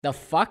The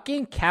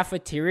fucking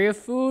cafeteria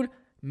food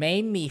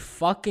made me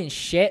fucking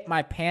shit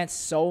my pants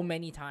so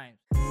many times.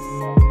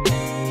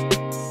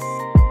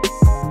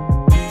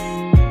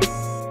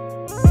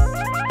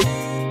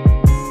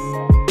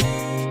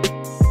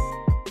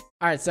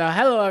 All right, so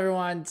hello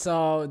everyone.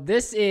 So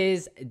this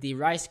is the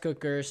Rice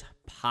Cookers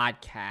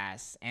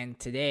podcast, and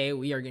today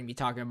we are going to be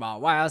talking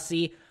about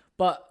YLC.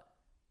 But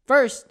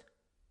first,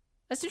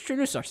 let's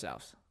introduce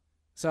ourselves.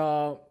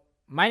 So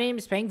my name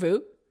is Peng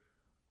Vu,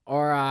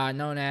 or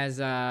known as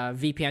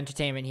VP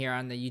Entertainment here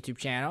on the YouTube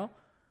channel.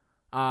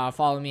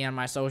 Follow me on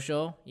my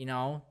social,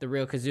 the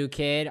Real Kazoo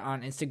Kid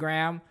on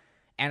Instagram,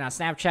 and on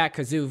Snapchat,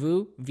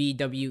 KazooVu,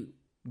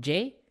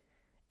 VWJ.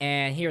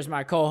 And here's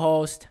my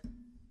co-host,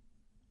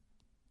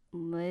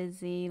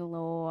 Lizzie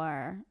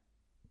Lore.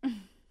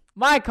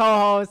 My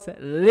co-host,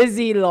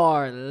 Lizzie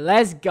Lore.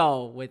 Let's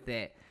go with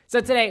it.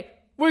 So today,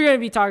 we're going to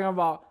be talking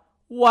about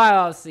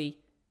YLC.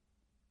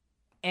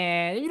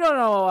 And if you don't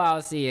know what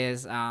YLC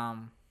is,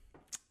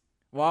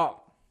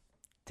 well,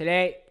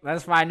 today,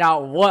 let's find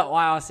out what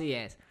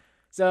YLC is.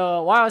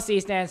 So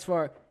YLC stands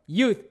for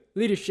Youth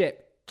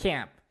Leadership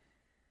Camp.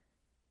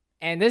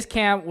 And this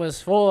camp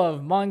was full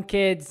of Hmong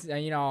kids,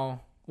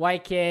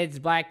 white kids,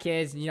 black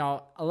kids,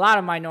 a lot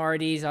of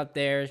minorities up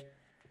there.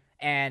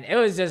 And it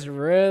was just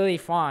really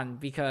fun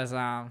because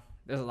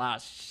there's a lot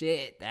of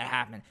shit that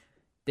happened.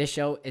 This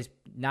show is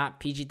not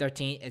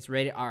PG-13. It's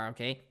rated R,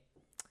 okay?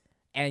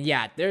 And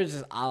yeah, there's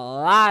just a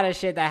lot of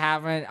shit that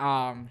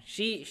happened.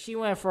 She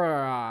went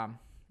for,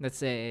 let's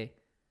say,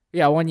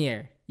 1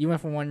 year. You went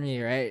for 1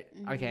 year, right?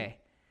 Mm-hmm. Okay.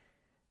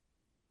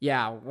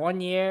 Yeah, 1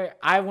 year.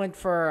 I went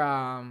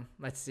for,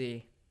 let's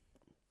see.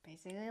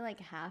 Basically like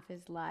half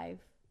his life.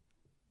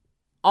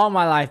 All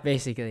my life,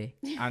 basically.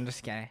 I'm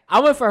just kidding.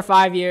 I went for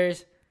 5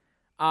 years.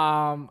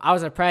 I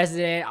was a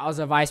president. I was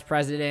a vice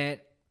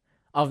president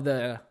of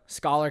the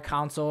Scholar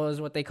Council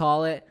is what they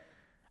call it.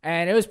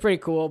 And it was pretty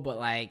cool, but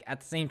at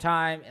the same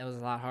time, it was a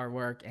lot of hard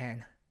work.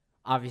 And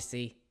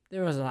obviously,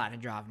 there was a lot of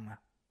drama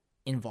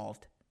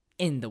involved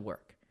in the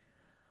work.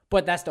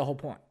 But that's the whole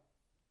point.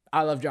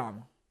 I love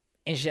drama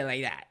and shit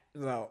like that.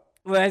 So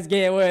let's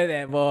get with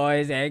it,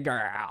 boys and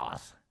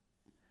girls.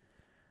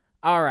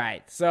 All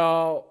right.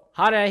 So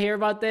how did I hear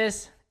about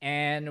this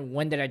and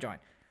when did I join?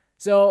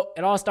 So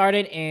it all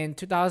started in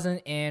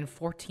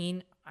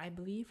 2014, I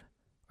believe,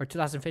 or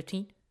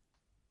 2015.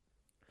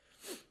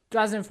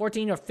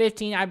 2014 or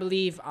 15, I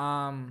believe,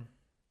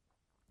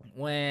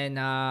 when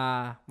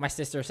my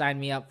sister signed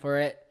me up for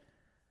it.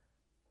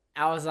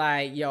 I was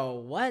like, yo,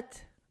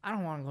 what? I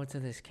don't want to go to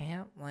this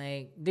camp.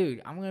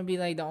 Dude, I'm going to be,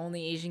 the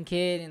only Asian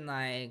kid, and,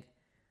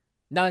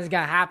 nothing's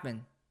going to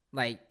happen.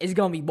 It's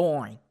going to be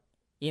boring.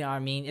 You know what I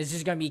mean? It's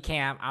just going to be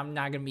camp. I'm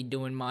not going to be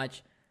doing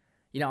much,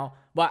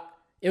 But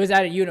it was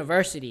at a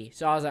university,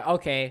 so I was like,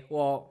 okay,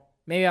 well,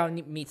 maybe I'll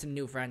meet some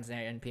new friends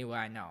there and people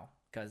I know.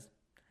 Because,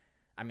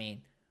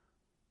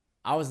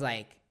 I was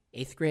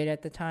 8th grade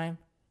at the time,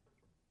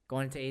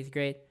 going into 8th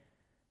grade.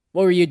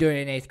 What were you doing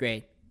in 8th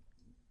grade?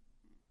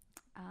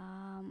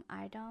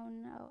 I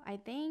don't know.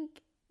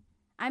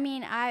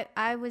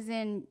 I was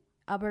in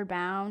Upward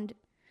Bound,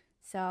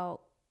 so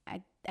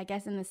I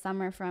guess in the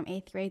summer from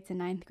 8th grade to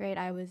 9th grade,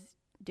 I was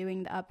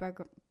doing the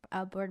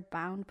Upward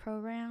Bound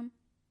program.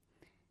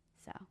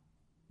 So,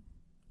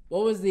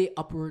 what was the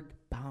Upward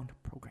Bound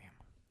program?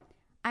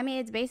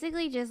 It's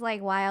basically just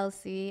like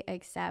YLC,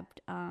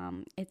 except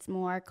it's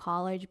more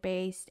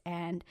college-based,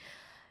 and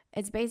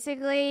it's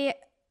basically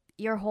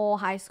your whole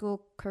high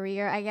school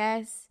career, I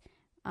guess.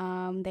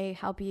 They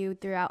help you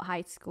throughout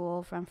high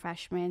school from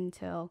freshman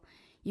till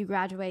you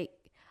graduate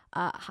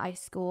high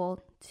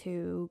school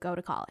to go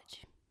to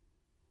college.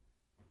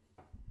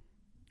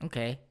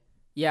 Okay.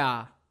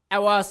 Yeah.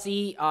 At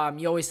YLC,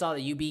 you always saw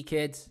the UB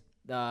kids.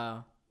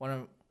 Kind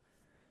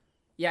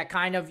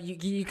of.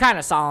 You kind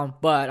of saw them,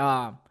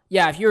 but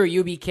yeah, if you're a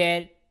UB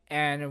kid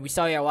and we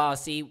saw you at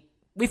YLC,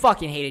 we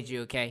fucking hated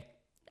you, okay?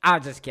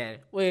 I'm just kidding.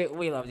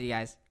 We loved you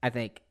guys, I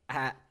think.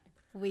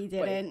 We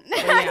didn't.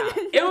 But yeah,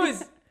 it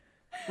was.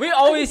 We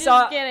always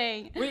saw.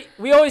 Kidding.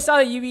 We always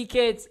saw the UB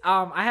kids.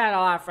 I had a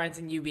lot of friends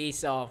in UB,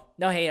 so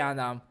no hate on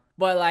them.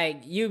 But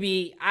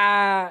UB,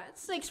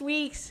 6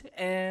 weeks,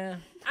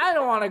 and I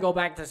don't want to go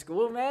back to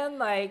school, man.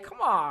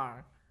 Come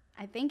on.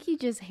 I think he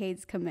just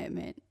hates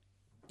commitment.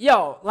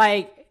 Yo,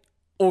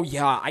 oh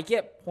yeah, I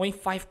get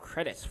 0.5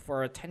 credits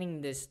for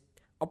attending this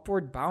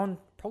Upward Bound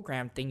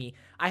program thingy.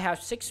 I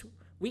have 6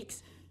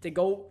 weeks to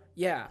go.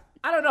 Yeah,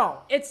 I don't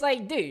know. It's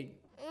dude,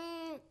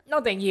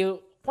 no thank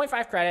you.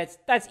 0.5 credits,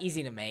 that's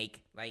easy to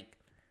make.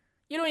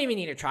 You don't even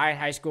need to try in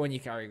high school and you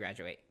can already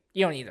graduate.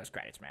 You don't need those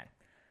credits, man.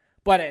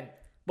 But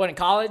in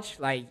college,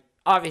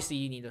 obviously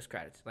you need those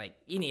credits.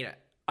 You need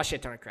a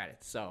shit ton of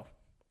credits. So,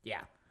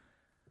 yeah.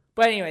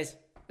 But anyways,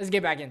 let's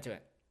get back into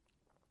it.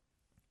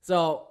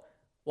 So,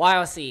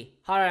 YLC,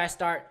 how did I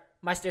start?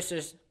 My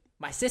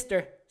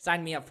sister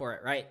signed me up for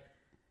it, right?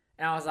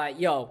 And I was like,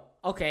 yo,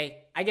 okay,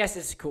 I guess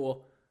it's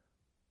cool.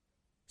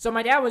 So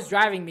my dad was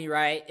driving me,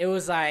 right? It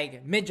was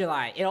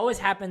mid-July. It always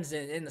happens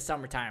in the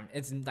summertime.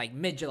 It's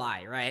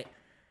mid-July, right?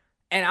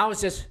 And I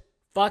was just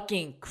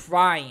fucking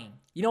crying.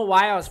 You know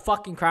why I was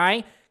fucking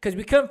crying? Because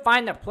we couldn't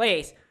find the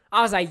place.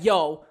 I was like,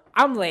 yo,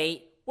 I'm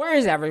late. Where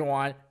is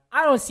everyone?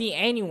 I don't see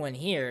anyone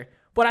here.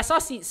 But I saw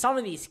some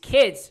of these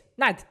kids.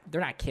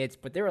 They're not kids,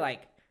 but they were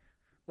like,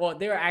 well,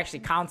 they were actually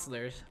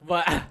counselors.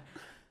 But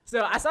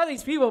so I saw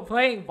these people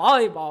playing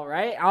volleyball,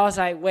 right? I was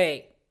like,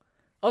 wait,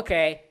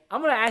 okay,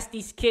 I'm going to ask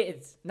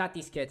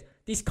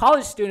these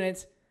college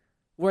students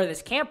where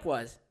this camp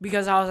was.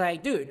 Because I was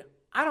like, dude,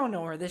 I don't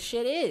know where this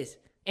shit is.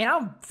 And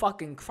I'm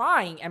fucking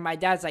crying. And my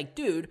dad's like,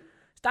 dude,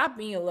 stop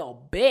being a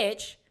little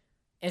bitch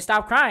and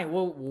stop crying.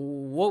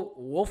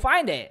 We'll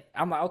find it.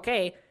 I'm like,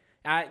 okay.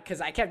 Because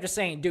I kept just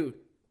saying, dude,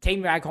 take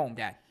me back home,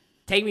 Dad.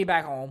 Take me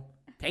back home.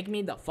 Take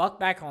me the fuck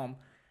back home.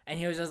 And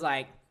he was just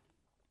like,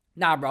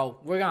 nah, bro,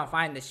 we're going to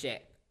find this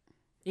shit.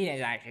 He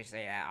didn't actually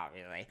say that,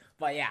 obviously.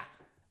 But yeah.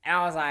 And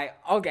I was like,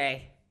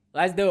 okay,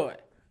 let's do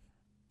it.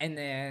 And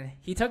then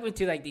he took me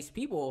to like these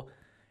people.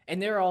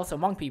 And they were also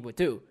Hmong people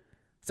too.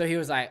 So he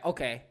was like,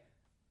 okay.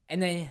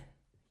 And then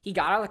he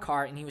got out of the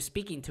car and he was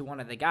speaking to one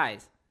of the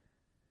guys.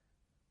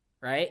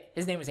 Right?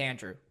 His name was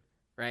Andrew.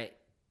 Right?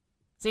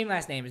 Same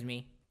last name as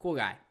me. Cool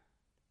guy.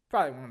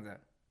 Probably one of the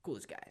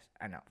coolest guys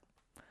I know.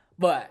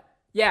 But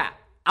yeah,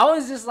 I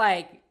was just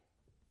like,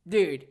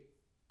 dude,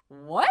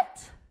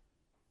 what?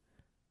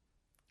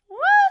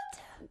 What?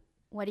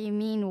 What do you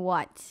mean,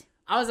 what?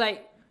 I was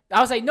like,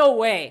 no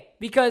way.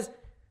 Because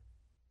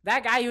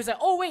that guy, he was like,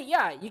 oh, wait,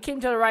 yeah, you came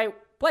to the right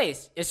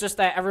place. It's just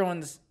that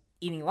everyone's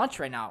eating lunch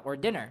right now or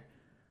dinner.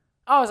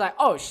 I was like,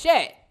 oh,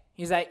 shit.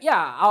 He's like,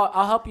 yeah,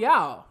 I'll help you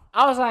out.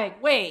 I was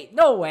like, wait,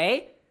 no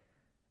way.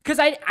 Because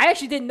I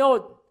actually didn't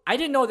know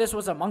this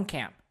was a Hmong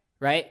camp,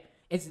 right?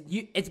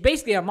 It's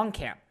basically a Hmong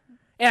camp.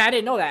 And I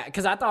didn't know that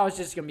because I thought I was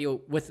just going to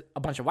be with a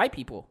bunch of white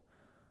people.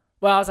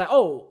 But I was like,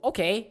 oh,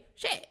 okay,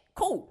 shit,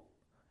 cool.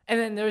 And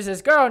then there was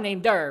this girl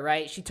named Dur,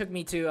 right? She took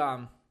me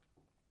to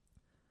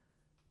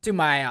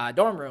my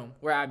dorm room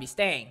where I'd be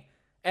staying.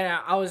 And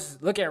I was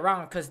looking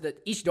around because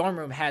each dorm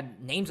room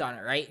had names on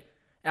it, right?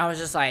 And I was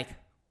just like,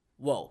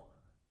 whoa,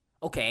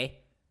 okay,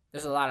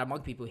 there's a lot of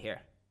Hmong people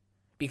here.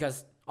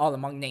 Because all the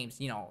Hmong names,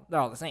 they're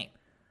all the same.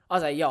 I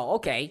was like, yo,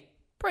 okay,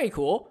 pretty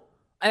cool.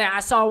 And then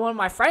I saw one of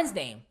my friends'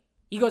 name.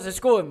 He goes to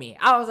school with me.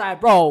 I was like,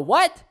 bro,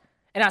 what?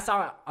 And I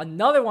saw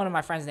another one of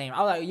my friends' name.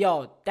 I was like,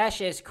 yo, that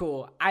shit's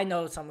cool. I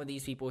know some of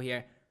these people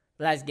here.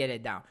 Let's get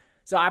it down.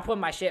 So I put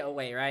my shit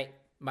away, right?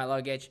 My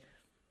luggage.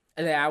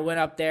 And then I went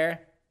up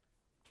there.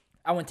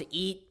 I went to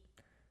eat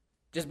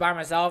just by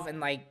myself and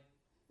like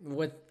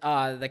with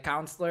the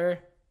counselor,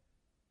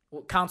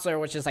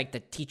 which is like the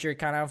teacher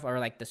kind of, or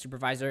like the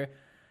supervisor.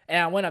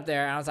 And I went up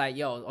there and I was like,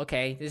 yo,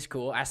 okay, this is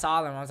cool. I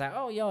saw them. I was like,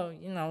 oh, yo,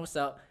 what's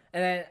up?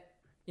 And then,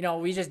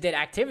 we just did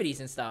activities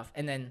and stuff.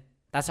 And then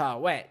that's how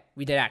it went.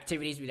 We did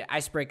activities. We did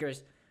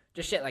icebreakers.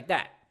 Just shit like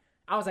that.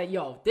 I was like,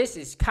 yo, this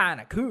is kind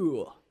of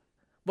cool.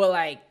 But,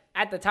 like,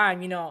 at the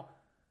time,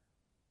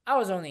 I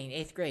was only in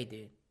 8th grade,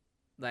 dude.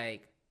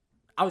 Like,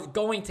 I was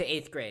going to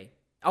 8th grade.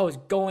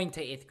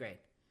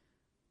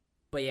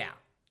 But, yeah.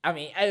 I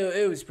mean,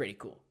 it was pretty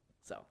cool.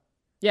 So,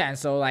 yeah. And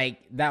so,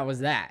 like, that was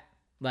that.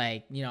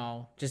 Like,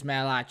 just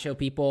met a lot of chill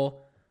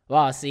people.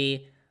 Well,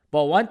 see.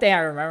 But one thing I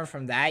remember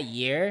from that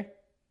year,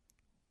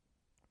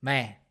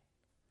 man.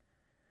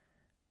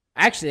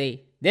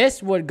 Actually,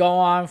 this would go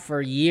on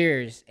for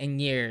years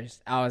and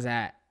years. I was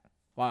at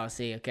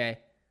YLC, okay?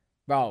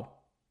 Bro.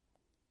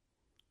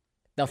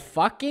 The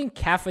fucking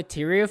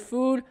cafeteria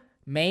food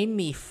made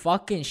me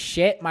fucking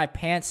shit my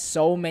pants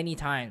so many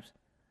times.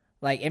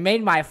 Like, it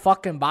made my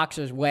fucking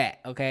boxers wet,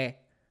 okay?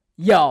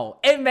 Yo,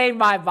 it made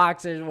my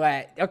boxers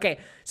wet. Okay,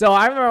 so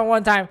I remember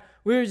one time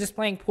we were just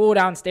playing pool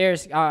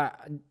downstairs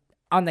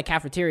on the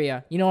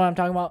cafeteria. You know what I'm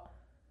talking about?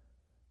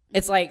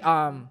 It's like,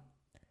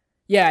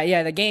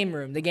 yeah, the game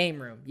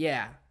room,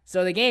 yeah.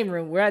 So the game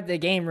room, we're at the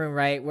game room,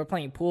 right? We're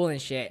playing pool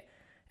and shit.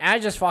 And I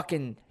just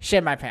fucking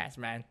shit my pants,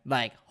 man.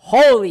 Like,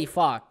 holy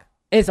fuck.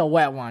 It's a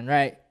wet one,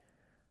 right?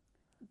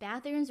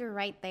 Bathrooms are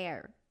right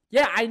there.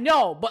 Yeah, I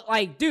know. But,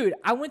 like, dude,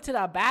 I went to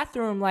the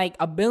bathroom, like,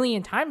 a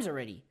billion times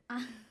already.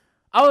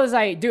 I was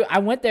like, dude, I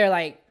went there,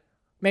 like,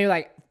 maybe,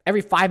 like,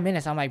 every 5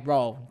 minutes. I'm like,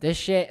 bro, this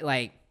shit,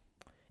 like,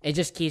 it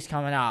just keeps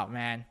coming out,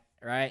 man.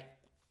 Right?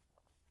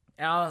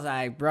 And I was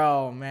like,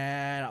 bro,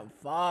 man,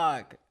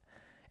 fuck.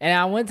 And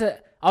I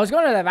was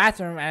going to the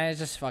bathroom, and I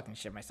just fucking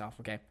shit myself,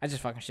 okay? I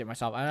just fucking shit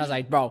myself. And I was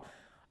like, bro.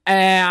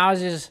 And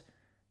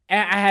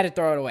I had to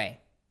throw it away.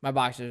 My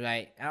boxers,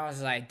 right? And I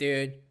was like,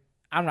 dude,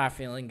 I'm not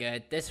feeling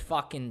good. This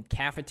fucking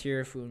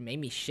cafeteria food made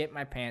me shit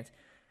my pants.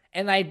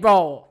 And, like,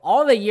 bro,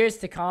 all the years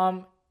to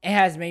come, it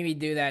has made me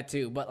do that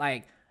too. But,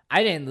 like,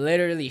 I didn't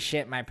literally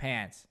shit my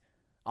pants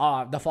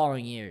the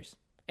following years.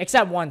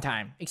 Except one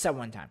time.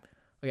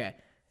 Okay.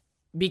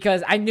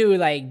 Because I knew,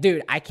 like,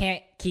 dude, I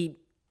can't keep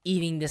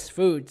eating this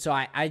food. So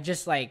I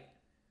just, like,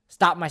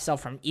 stopped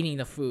myself from eating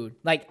the food.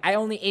 Like, I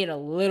only ate a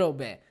little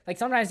bit. Like,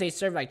 sometimes they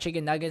serve, like,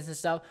 chicken nuggets and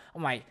stuff.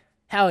 I'm like,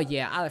 hell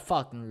yeah, I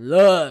fucking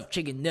love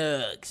chicken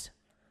nugs.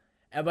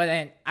 But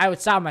then I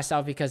would stop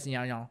myself because,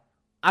 I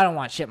don't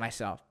want to shit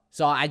myself.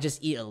 So I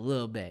just eat a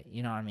little bit.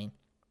 You know what I mean?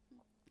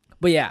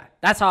 But yeah,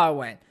 that's how it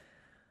went.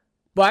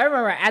 But I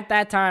remember at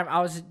that time,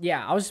 I was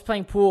just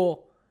playing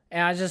pool,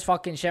 and I just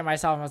fucking shit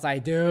myself. And I was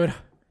like, dude, I'm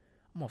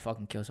gonna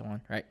fucking kill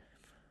someone, right?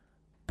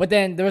 But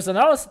then there was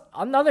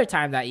another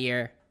time that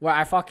year where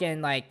I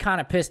fucking like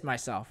kind of pissed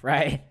myself,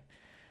 right?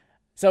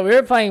 So we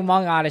were playing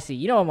Among Odyssey.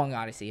 You know what Among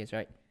Odyssey is,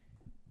 right?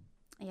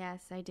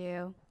 Yes, I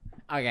do.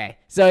 Okay,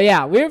 so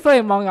yeah, we were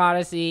playing Among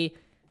Odyssey,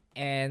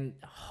 and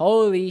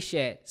holy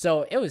shit.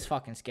 So it was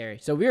fucking scary.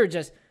 So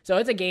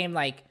it's a game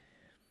like,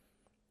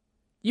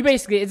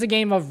 it's a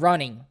game of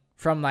running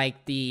from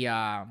like the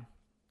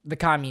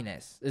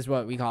communists is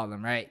what we call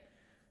them, right?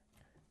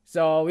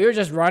 So we were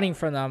just running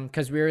from them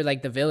because we were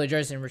like the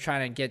villagers and we're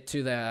trying to get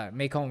to the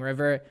Mekong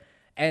River.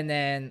 And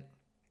then,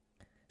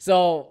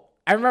 so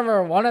I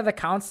remember one of the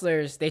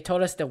counselors, they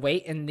told us to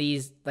wait in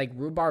these like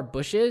rhubarb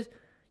bushes.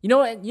 You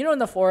know, in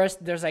the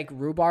forest, there's like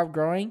rhubarb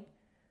growing.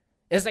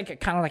 It's like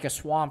kind of like a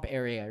swamp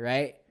area,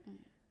 right?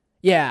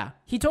 Yeah.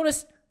 He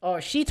or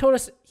she told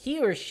us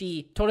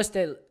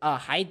to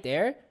hide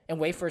there and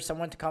wait for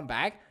someone to come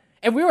back.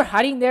 And we were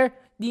hiding there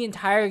the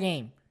entire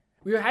game.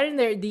 We were hiding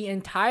there the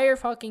entire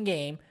fucking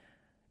game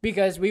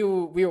because we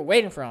were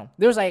waiting for him.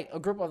 There was like a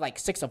group of like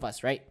 6 of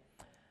us, right?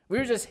 We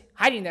were just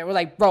hiding there. We're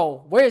like,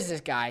 bro, where is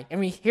this guy? And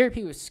we hear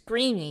people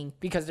screaming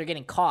because they're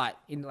getting caught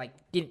in like,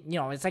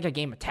 it's like a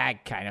game of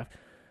tag kind of.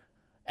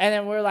 And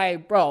then we're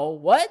like, bro,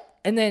 what?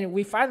 And then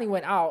we finally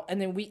went out,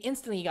 and then we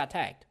instantly got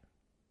tagged.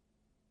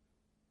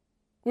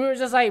 We were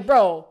just like,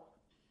 bro,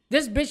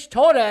 this bitch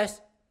told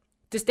us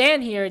to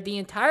stand here the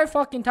entire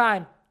fucking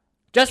time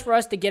just for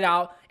us to get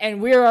out,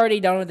 and we were already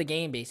done with the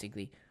game,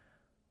 basically.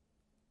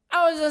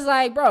 I was just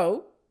like,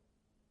 bro.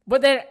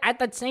 But then at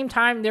the same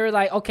time, they were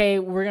like, okay,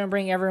 we're going to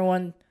bring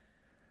everyone.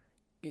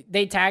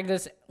 They tagged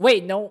us.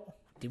 Wait, no.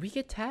 Did we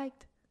get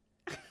tagged?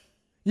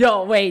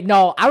 Yo, wait,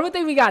 no. I don't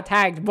think we got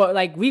tagged, but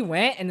like we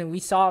went and then we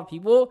saw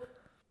people.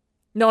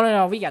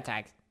 No, we got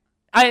tagged.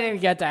 I didn't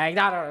even get tagged.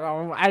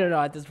 I don't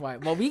know at this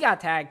point. But we got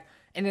tagged,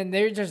 and then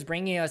they're just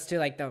bringing us to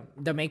like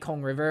the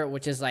Mekong River,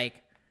 which is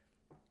like,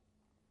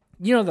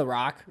 the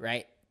Rock,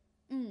 right?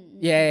 Mm-hmm.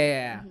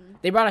 Yeah. Mm-hmm.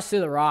 They brought us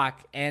to the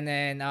Rock, and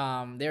then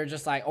they were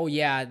just like, oh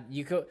yeah,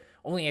 you could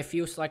only a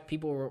few select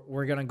people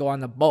were gonna go on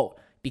the boat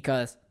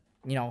because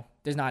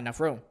there's not enough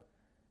room,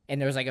 and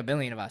there was like 1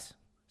 billion of us.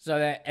 So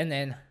that, and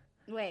then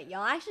wait,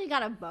 y'all actually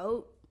got a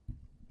boat?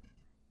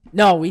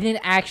 No, we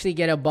didn't actually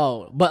get a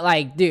boat, but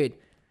like, dude,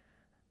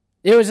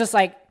 it was just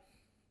like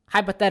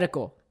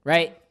hypothetical,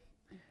 right?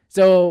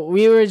 So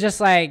we were just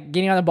like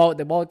getting on the boat.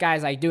 The boat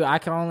guy's like, dude, I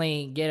can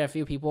only get a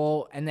few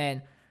people. And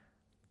then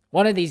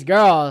one of these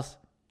girls,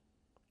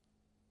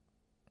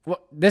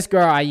 this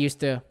girl I used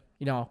to,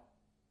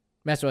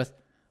 mess with.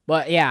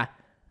 But yeah.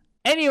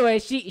 Anyway,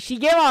 she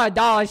gave out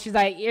 $1. She's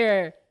like,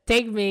 here,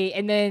 take me.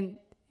 And then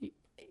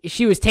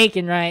she was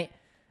taken, right?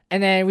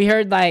 And then we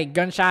heard like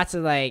gunshots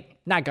of like,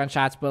 not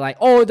gunshots, but like,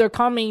 oh, they're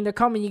coming.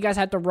 You guys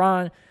have to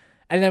run.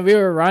 And then we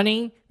were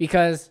running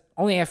because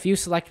only a few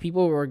select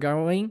people were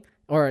going.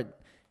 Or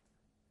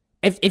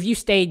if you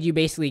stayed, you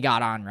basically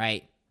got on,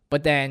 right?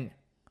 But then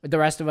the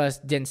rest of us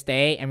didn't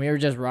stay, and we were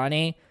just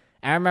running.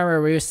 And I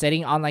remember we were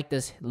sitting on like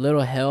this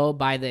little hill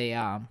by the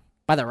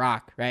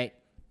Rock, right?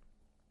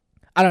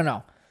 I don't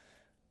know.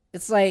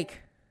 It's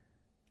like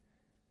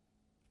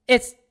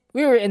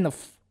we were in the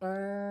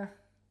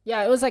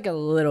it was like a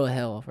little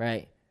hill,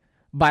 right?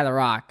 By the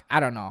Rock. I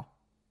don't know,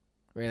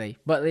 really.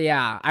 But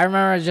yeah, I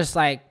remember just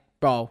like,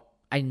 bro,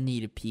 I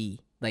need to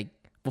pee. Like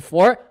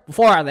before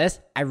all this,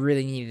 I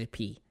really needed to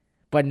pee.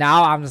 But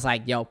now I'm just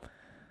like, yo,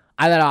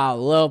 I let out a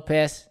little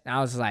piss. And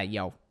I was just like,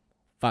 yo,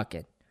 fuck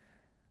it.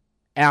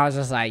 And I was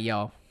just like,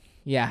 yo,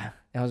 yeah,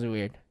 it was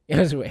weird. It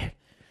was weird.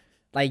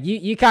 Like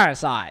you kind of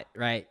saw it,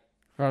 right?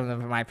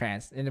 From my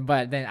pants.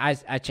 But then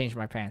I changed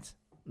my pants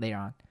later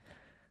on.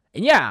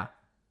 And yeah,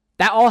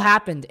 that all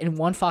happened in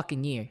one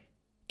fucking year.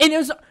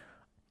 And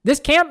this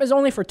camp is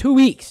only for 2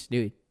 weeks,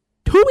 dude.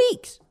 2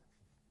 weeks.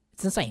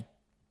 It's insane.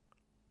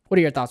 What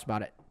are your thoughts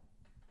about it?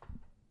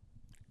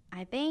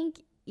 I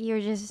think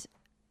you're just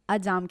a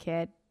dumb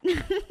kid.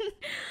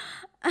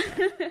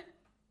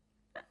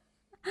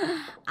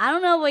 I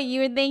don't know what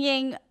you were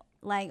thinking.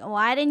 Like,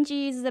 why didn't you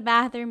use the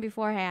bathroom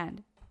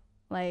beforehand?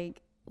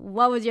 Like,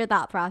 what was your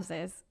thought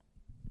process?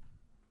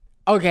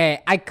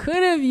 Okay, I could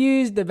have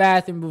used the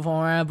bathroom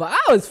beforehand, but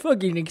I was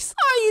fucking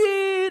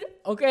excited.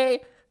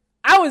 Okay?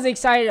 I was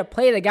excited to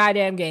play the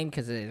goddamn game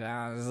because this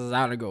is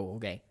how to go,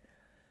 okay?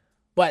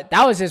 But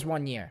that was just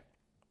 1 year.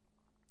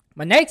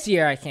 But next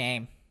year I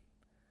came.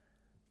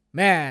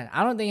 Man,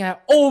 I don't think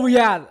oh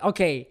yeah,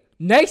 okay.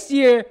 Next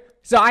year,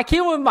 so I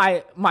came with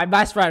my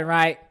best friend,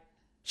 right?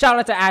 Shout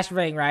out to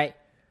Ashbring, right?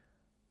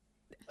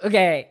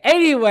 Okay,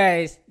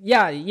 anyways,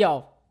 yeah,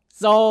 yo.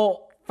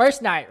 So,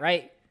 first night,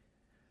 right?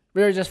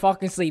 We were just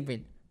fucking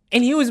sleeping.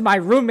 And he was my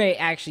roommate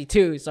actually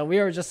too. So we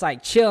were just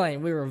like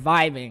chilling. We were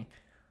vibing.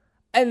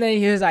 And then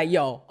he was like,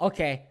 yo,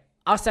 okay,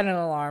 I'll set an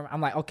alarm.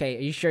 I'm like, okay,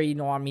 are you sure you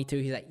don't want me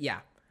to? He's like, yeah,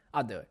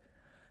 I'll do it.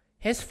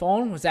 His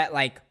phone was at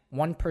like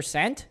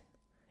 1%.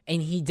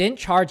 And he didn't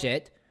charge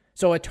it.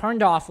 So it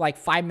turned off like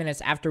 5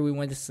 minutes after we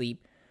went to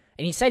sleep.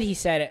 And he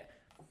said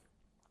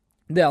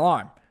the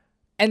alarm.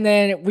 And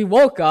then we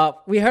woke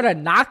up. We heard a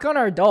knock on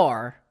our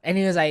door. And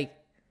he was like,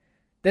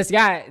 this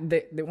guy,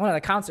 one of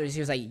the counselors,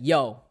 he was like,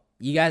 yo,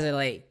 you guys are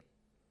late.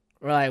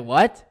 We're like,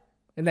 what?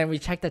 And then we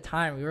checked the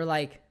time. We were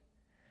like,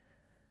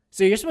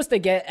 so you're supposed to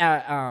get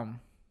to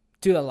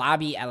the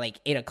lobby at like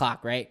 8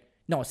 o'clock, right?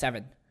 No,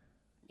 7.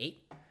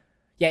 8?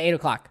 Yeah, 8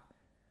 o'clock.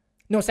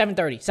 No,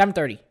 7:30.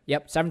 7:30.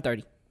 Yep,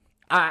 7:30.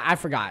 I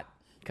forgot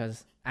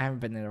because I haven't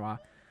been there in a while.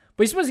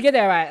 But you're supposed to get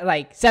there at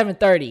like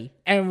 7:30.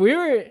 And we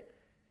were,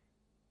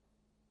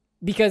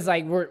 because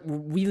like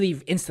we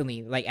leave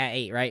instantly like at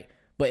 8, right?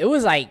 But it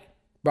was like,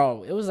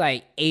 bro, it was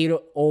like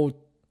 8:00.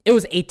 It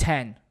was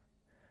 8:10.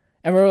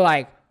 And we were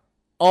like,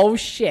 oh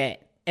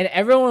shit. And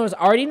everyone was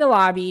already in the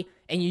lobby.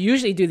 And you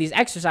usually do these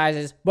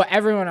exercises, but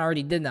everyone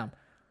already did them.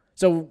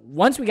 So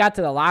once we got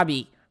to the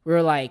lobby, we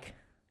were like,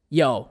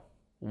 yo,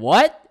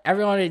 what?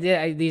 Everyone already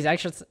did these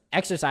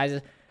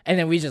exercises. And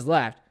then we just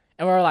left.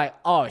 And we were like,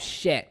 oh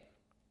shit.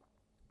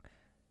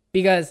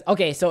 Because,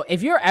 okay, so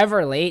if you're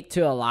ever late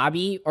to a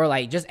lobby or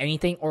like just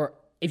anything, or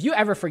if you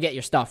ever forget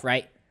your stuff,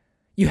 right?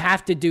 You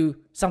have to do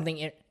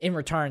something in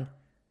return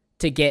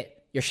to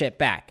get your shit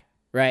back,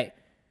 right?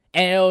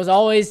 And it was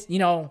always, you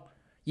know,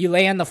 you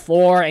lay on the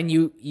floor and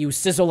you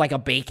sizzle like a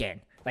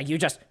bacon. Like you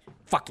just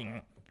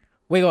fucking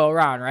wiggle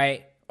around,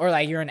 right? Or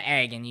like you're an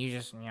egg and you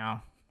just, you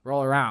know,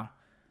 roll around.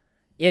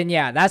 And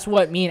yeah, that's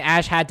what me and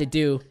Ash had to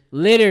do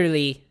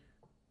literally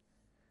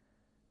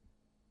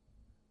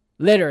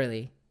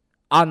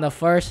on the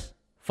first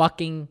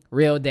fucking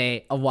real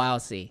day of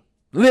YLC.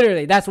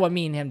 Literally, that's what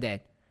me and him did.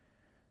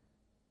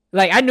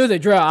 Like, I knew the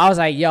drill. I was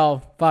like,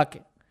 yo, fuck.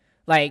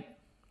 Like,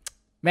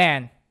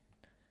 man.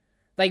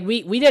 Like,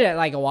 we did it,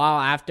 like, a while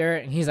after.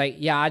 And he's like,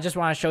 yeah, I just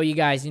want to show you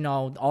guys, you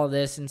know, all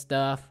this and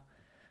stuff.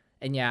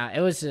 And, yeah,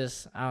 it was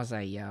just, I was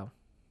like, yo.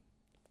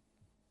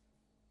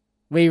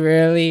 We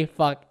really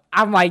fuck.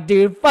 I'm like,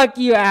 dude, fuck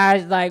you,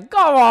 Ash. Like,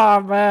 come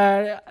on,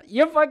 man.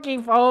 Your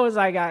fucking phone was,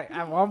 like, at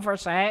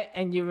 1%,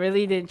 and you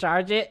really didn't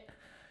charge it.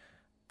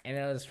 And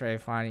it was pretty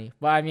funny.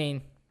 But, I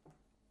mean,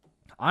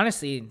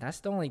 honestly, that's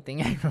the only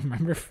thing I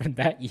remember from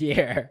that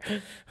year.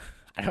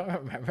 I don't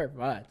remember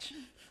much.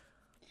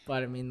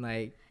 But, I mean,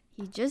 like,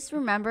 he just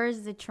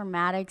remembers the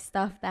traumatic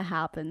stuff that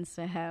happens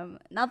to him.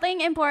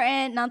 Nothing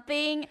important,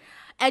 nothing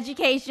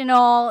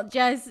educational.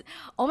 Just,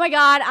 oh my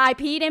God, I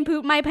peed and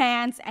pooped my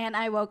pants and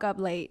I woke up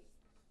late.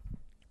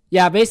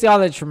 yeah, basically all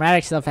the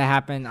traumatic stuff that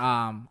happened,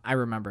 I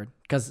remembered.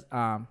 Because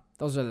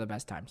those are the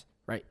best times,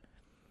 right?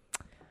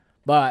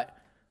 But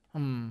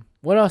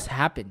what else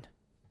happened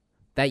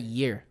that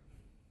year?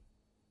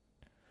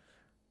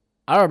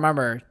 I don't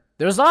remember.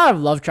 There was a lot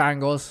of love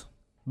triangles.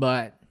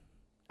 But,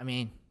 I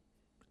mean,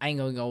 I ain't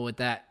gonna go with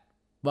that.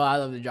 But I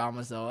love the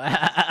drama, so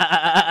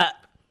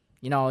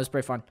you know, it was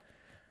pretty fun.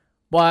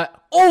 But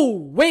oh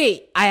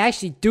wait, I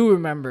actually do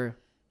remember.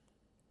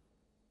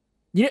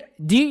 Yeah,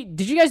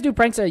 did you guys do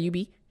pranks at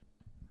UB?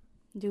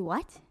 Do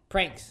what?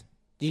 Pranks.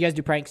 Did you guys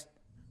do pranks?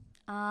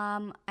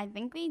 I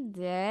think we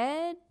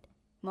did.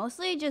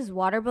 Mostly just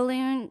water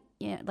balloon.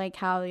 Yeah, like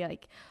how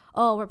like,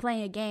 oh, we're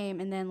playing a game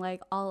and then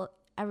like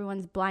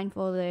everyone's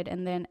blindfolded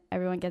and then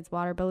everyone gets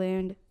water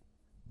ballooned.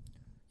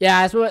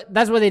 Yeah,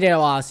 that's what they did at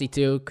YLC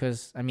too,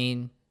 because, I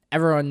mean,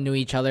 everyone knew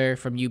each other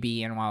from UB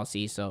and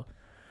YLC, so.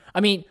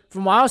 I mean,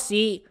 from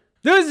YLC,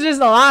 there's just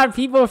a lot of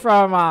people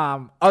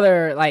from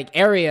other, like,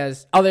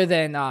 areas other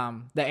than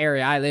the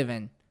area I live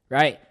in,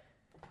 right?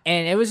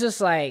 And it was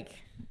just, like,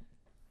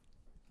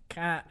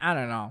 kind of, I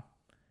don't know.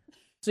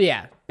 So,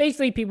 yeah,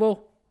 basically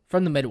people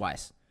from the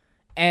Midwest.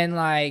 And,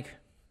 like,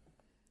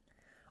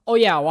 oh,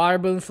 yeah, water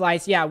balloon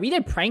flights. Yeah, we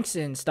did pranks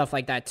and stuff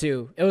like that,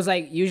 too. It was,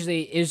 like,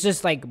 usually, it was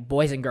just, like,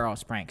 boys and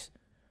girls pranks.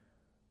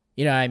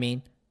 You know what I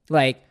mean?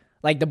 Like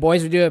the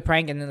boys would do a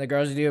prank and then the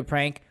girls would do a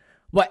prank.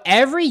 But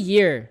every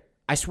year,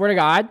 I swear to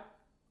God,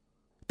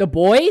 the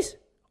boys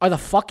are the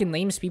fucking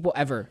lamest people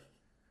ever.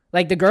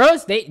 Like, the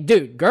girls,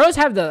 girls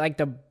have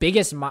the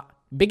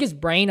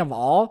biggest brain of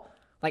all.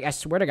 Like, I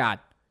swear to God.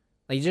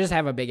 Like, you just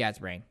have a big-ass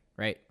brain,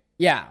 right?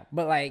 Yeah,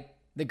 but, like,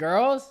 the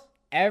girls,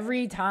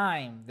 every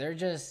time, they're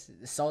just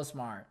so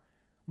smart.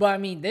 But, I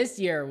mean, this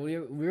year,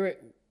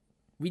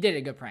 we did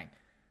a good prank.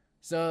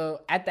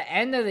 So, at the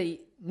end of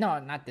no,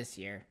 not this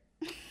year.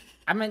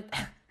 I meant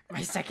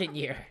my second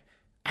year.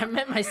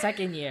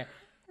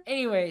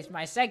 Anyways,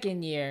 my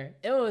second year,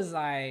 it was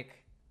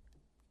like,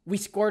 we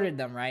squirted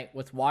them, right,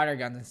 with water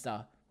guns and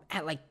stuff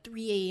at like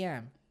 3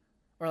 a.m.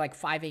 or like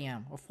 5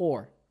 a.m. or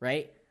 4,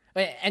 right?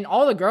 And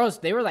all the girls,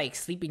 they were like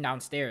sleeping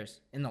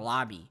downstairs in the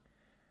lobby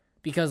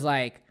because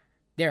like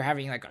they're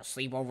having like a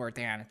sleepover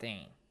kind of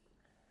thing.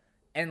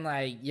 And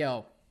like,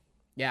 yo,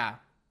 yeah,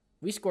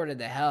 we squirted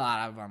the hell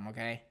out of them,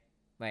 okay?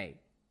 Like,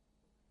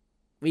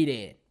 we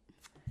did.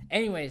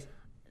 Anyways.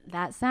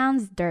 That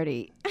sounds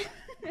dirty.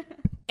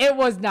 It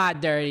was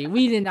not dirty.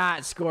 We did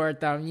not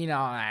squirt them. You know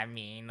what I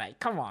mean? Like,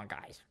 come on,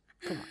 guys.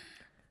 Come on.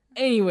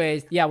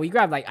 Anyways, yeah, we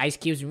grabbed like ice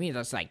cubes and we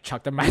just like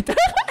chucked them at them.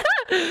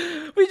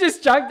 We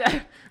just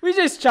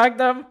chucked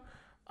them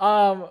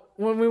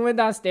when we went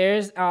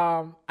downstairs,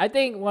 I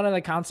think one of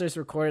the counselors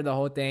recorded the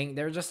whole thing.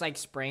 They were just like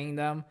spraying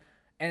them,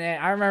 and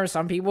then I remember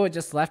some people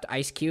just left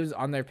ice cubes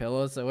on their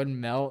pillows so it wouldn't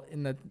melt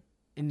in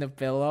the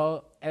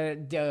pillow.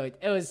 And dude,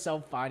 it was so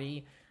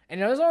funny. And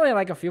there was only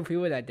like a few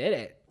people that did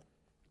it,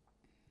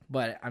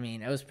 but I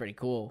mean, it was pretty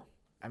cool.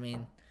 I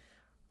mean,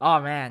 oh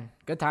man,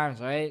 good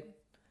times, right?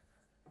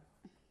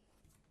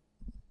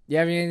 You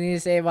have anything to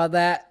say about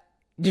that?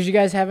 Did you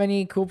guys have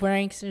any cool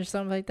pranks or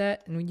something like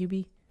that in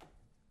UB?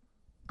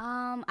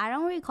 I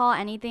don't recall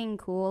anything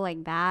cool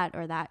like that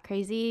or that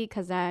crazy,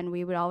 because then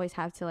we would always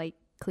have to like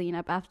clean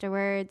up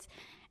afterwards,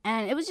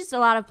 and it was just a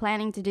lot of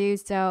planning to do,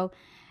 so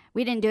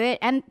we didn't do it.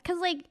 And because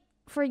like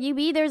for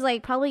UB there's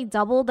like probably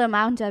double the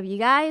amount of you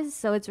guys,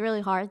 so it's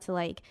really hard to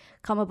like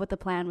come up with a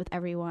plan with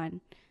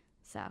everyone.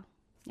 So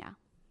yeah.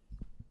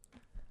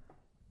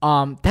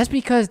 That's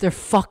because they're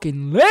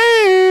fucking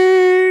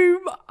lame.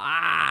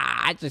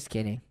 Just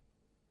kidding.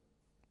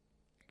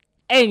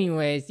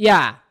 Anyways,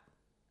 yeah.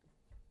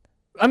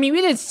 I mean,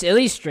 we did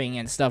silly string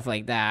and stuff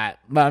like that,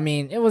 but I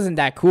mean, it wasn't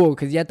that cool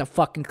because you had to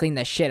fucking clean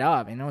that shit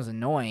up, and it was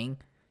annoying.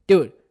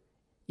 Dude,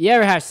 you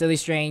ever have silly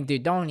string?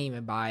 Dude, don't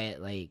even buy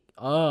it. Like,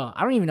 I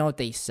don't even know if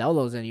they sell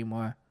those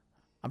anymore.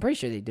 I'm pretty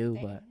sure they do,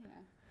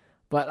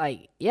 but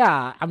like,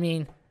 yeah, I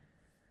mean,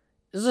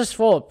 it was just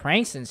full of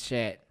pranks and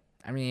shit.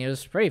 I mean, it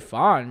was pretty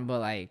fun, but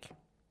like,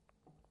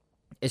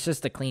 it's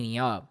just the cleaning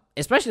up,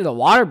 especially the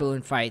water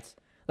balloon fights.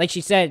 Like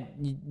she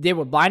said, they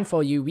would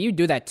blindfold you. We would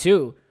do that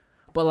too,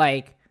 but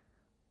like,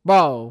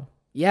 bro,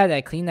 yeah,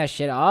 they clean that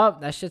shit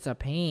up. That shit's a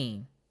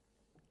pain.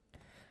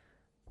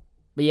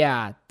 But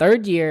yeah,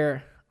 third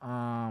year,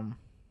 I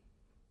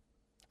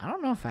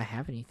don't know if I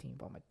have anything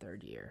about my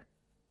third year.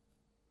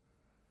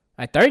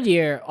 My third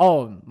year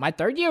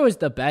was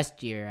the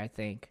best year, I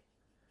think.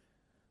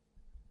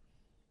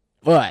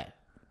 What?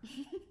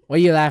 What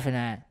are you laughing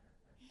at?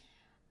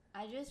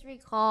 I just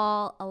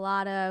recall a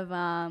lot of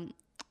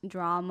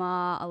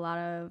drama, a lot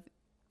of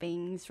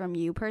things from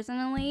you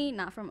personally,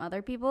 not from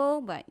other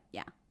people, but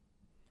yeah.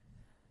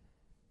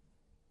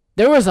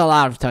 There was a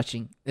lot of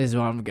touching, is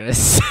what I'm gonna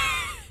say.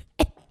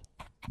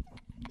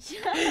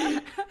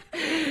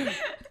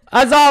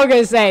 That's all I'm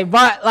gonna say.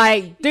 But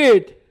like,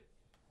 dude,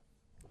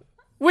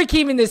 we're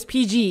keeping this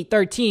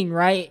PG-13,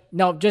 right?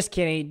 No, just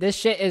kidding. This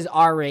shit is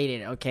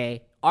R-rated,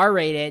 okay?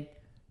 R-rated.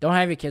 Don't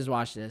have your kids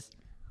watch this.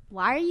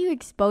 Why are you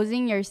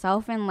exposing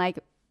yourself and like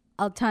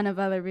a ton of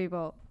other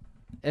people?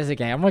 It's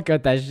okay. I'm gonna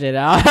cut that shit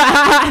out.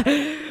 I'm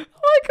gonna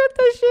cut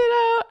that shit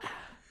out.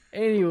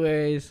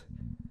 Anyways,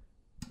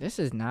 this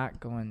is not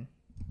going.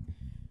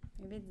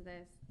 Maybe it's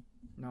this.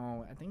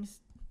 No, I think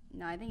it's.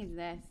 No, I think it's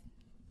this.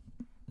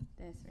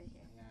 This right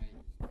here.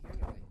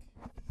 Yeah,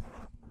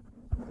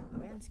 Are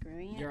we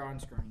unscrewing it? you're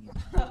unscrewing it.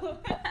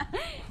 But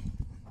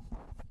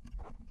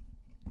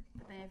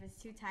then if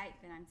it's too tight,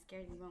 then I'm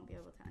scared you won't be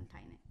able to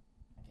untighten it.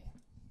 Okay.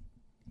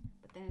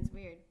 But then it's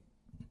weird.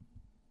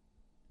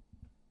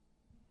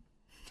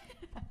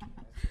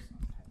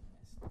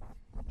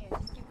 Yeah,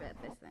 just keep it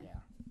at this then.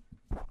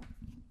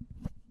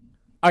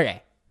 Yeah.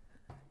 Okay.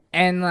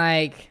 And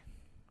like,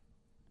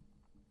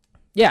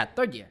 yeah,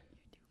 third year.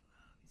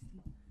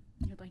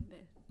 You're like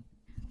this.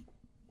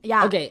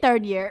 Yeah. Okay.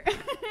 Third year.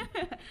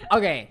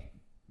 Okay.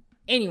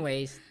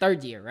 Anyways,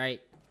 third year,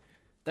 right?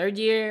 Third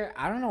year,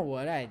 I don't know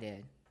what I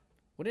did.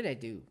 What did I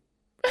do?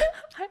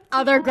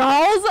 Other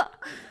girls.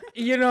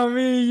 You know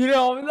me. You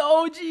know I'm the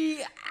OG.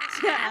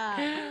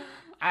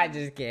 I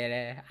just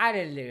kidding. I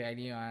didn't do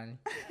anyone,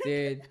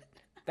 dude.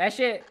 That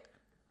shit.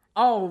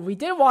 Oh, we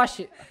did watch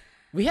it.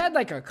 We had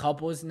like a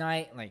couples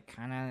night, like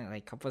kind of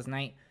like couples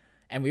night,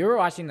 and we were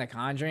watching The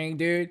Conjuring,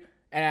 dude.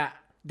 And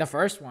the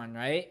first one,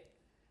 right?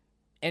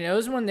 And it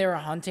was when they were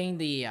hunting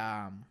the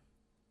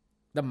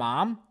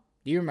mom.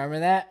 Do you remember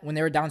that? When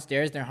they were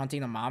downstairs, they're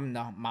hunting the mom, and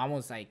the mom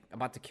was like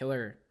about to kill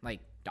her like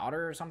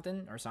daughter or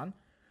something or son.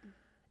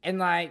 And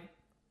like,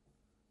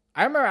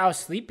 I remember I was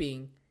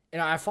sleeping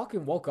and I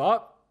fucking woke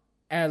up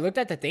and I looked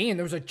at the thing and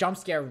there was a jump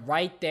scare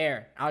right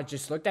there. I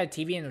just looked at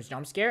TV and there was a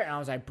jump scare and I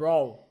was like,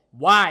 bro,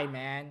 why,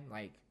 man?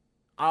 Like,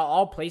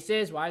 all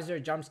places, why is there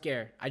a jump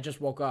scare? I just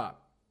woke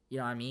up. You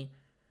know what I mean?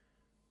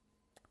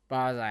 But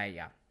I was like,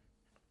 yeah.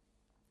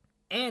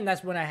 And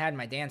that's when I had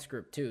my dance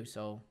group too.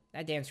 So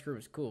that dance group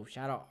was cool.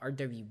 Shout out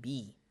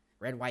RWB.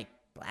 Red, white,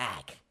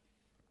 black.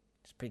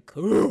 It's pretty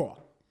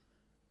cool.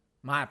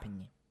 My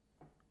opinion.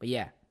 But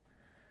yeah.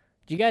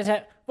 Do you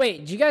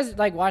guys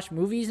like watch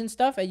movies and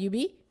stuff at UB?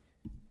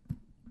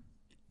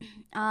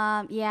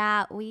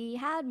 Yeah, we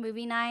had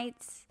movie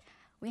nights.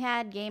 We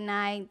had game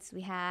nights.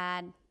 We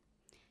had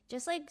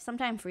just like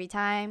sometimes free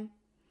time.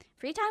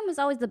 Free time was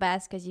always the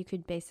best because you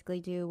could basically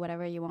do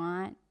whatever you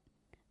want.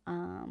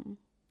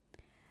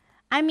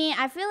 I mean,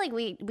 I feel like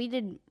we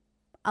did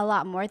a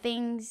lot more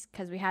things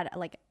because we had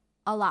like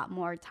a lot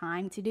more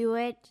time to do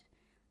it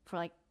for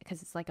like,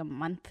 because it's like a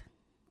month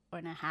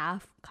and a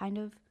half kind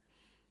of.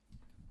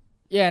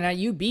 Yeah, and at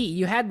UB,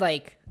 you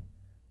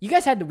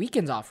guys had the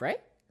weekends off, right?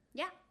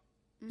 Yeah.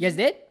 You guys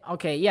did?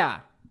 Okay,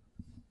 yeah.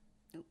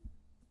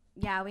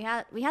 Yeah, we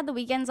had the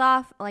weekends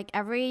off. Like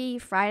every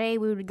Friday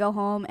we would go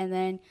home and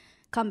then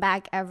come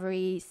back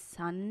every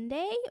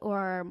Sunday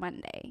or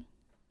Monday.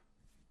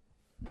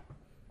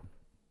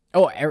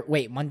 Oh,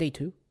 wait, Monday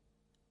too?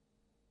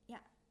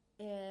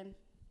 Yeah.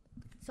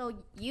 So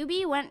UB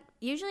went.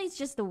 Usually it's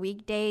just the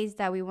weekdays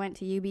that we went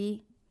to UB.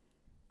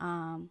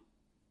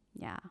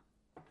 Yeah.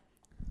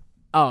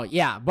 Oh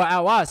yeah, but at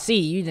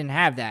YLC you didn't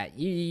have that.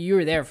 You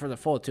were there for the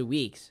full 2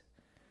 weeks,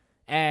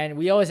 and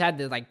we always had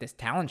this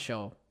talent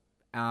show,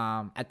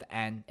 at the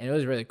end, and it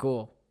was really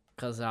cool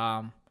because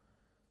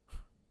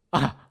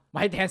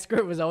my dance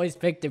group was always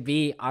picked to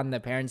be on the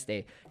Parents'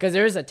 Day because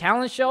there's a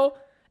talent show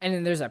and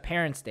then there's a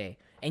Parents' Day,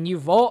 and you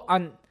vote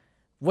on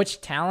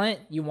which talent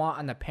you want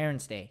on the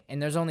Parents' Day,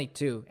 and there's only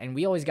 2, and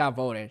we always got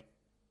voted.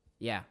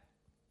 Yeah,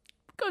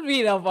 because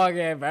we the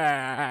fucking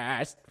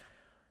best.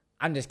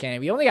 I'm just kidding.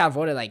 We only got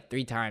voted like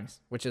 3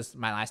 times, which is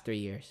my last 3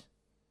 years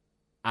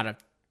out of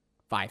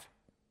 5,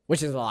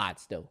 which is a lot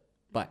still.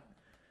 But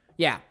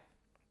yeah.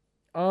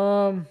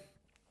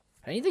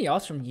 Anything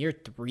else from year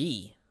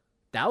 3?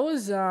 That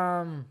was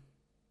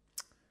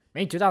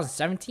maybe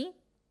 2017,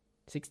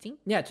 16.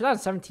 Yeah,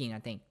 2017, I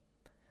think.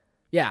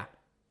 Yeah.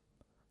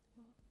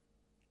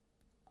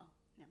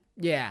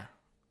 Yeah.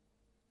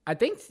 I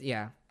think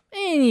yeah.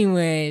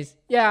 Anyways,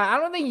 yeah, I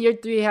don't think year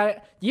 3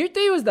 year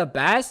 3 was the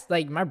best.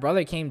 Like my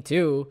brother came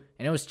too,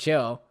 and it was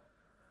chill.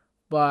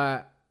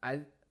 But I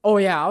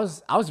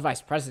was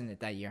vice president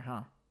that year,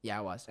 huh? Yeah,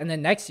 I was. And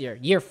then next year,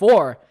 year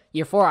 4,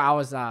 I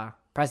was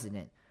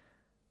president.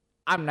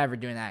 I'm never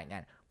doing that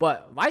again.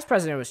 But vice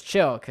president was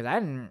chill because I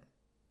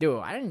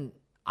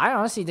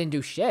honestly didn't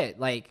do shit.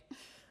 Like,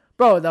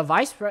 bro,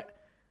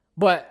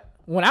 but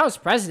when I was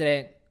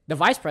president, the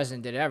vice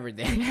president did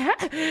everything.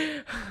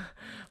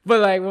 But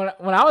like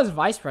when I was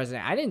vice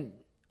president,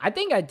 I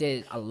think I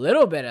did a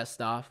little bit of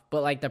stuff,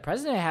 but like the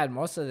president had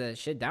most of the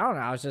shit down,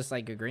 and I was just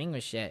like agreeing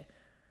with shit.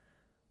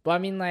 But I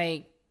mean,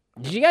 like,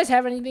 did you guys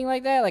have anything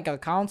like that, like a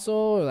council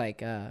or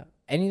like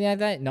anything like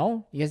that?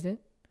 No, you guys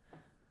didn't.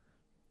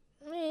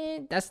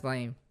 That's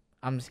lame.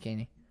 I'm just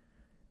kidding.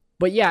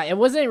 But yeah, it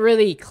wasn't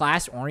really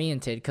class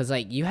oriented because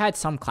like you had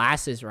some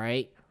classes,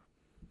 right?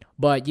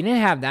 But you didn't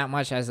have that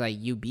much as like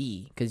UB,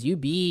 because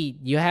UB,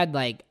 you had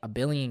like a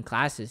billion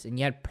classes and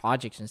you had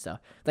projects and stuff.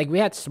 Like we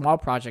had small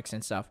projects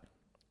and stuff.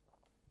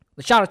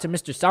 Shout out to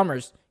Mr.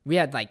 Summers. We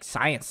had like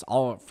science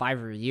all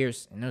 5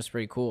 years, and it was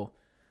pretty cool.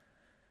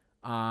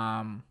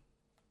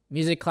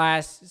 Music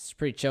class is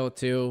pretty chill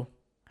too.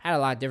 Had a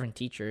lot of different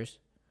teachers.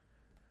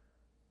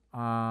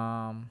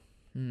 Trying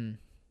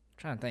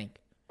to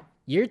think.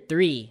 Year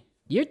 3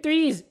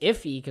 is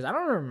iffy because I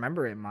don't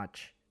remember it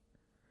much.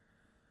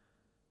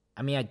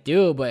 I mean, I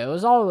do, but it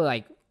was all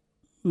like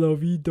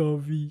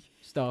lovey-dovey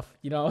stuff,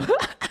 you know?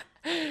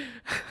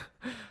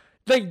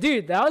 Like,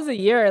 dude, that was a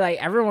year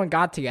like everyone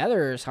got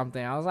together or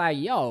something. I was like,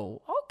 yo,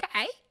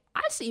 okay,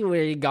 I see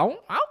where you're going.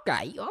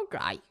 Okay.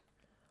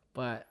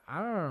 But I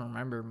don't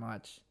remember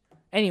much.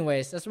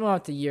 Anyways, let's move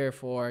on to year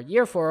 4.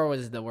 Year 4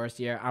 was the worst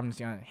year. I'm just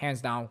gonna,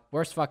 hands down,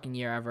 worst fucking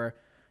year ever.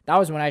 That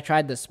was when I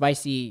tried the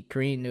spicy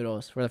Korean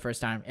noodles for the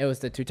first time. It was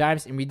the 2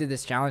 times, and we did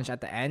this challenge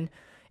at the end.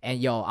 And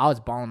yo, I was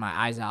bawling my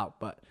eyes out.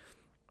 But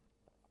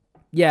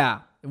yeah,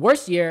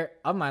 worst year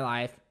of my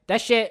life.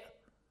 That shit.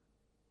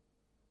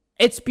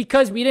 It's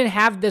because we didn't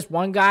have this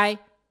one guy,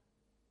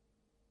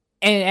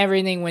 and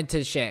everything went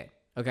to shit.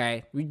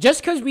 Okay,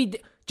 just because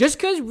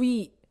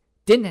we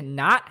did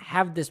not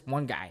have this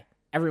one guy,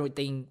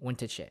 everything went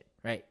to shit.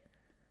 Right?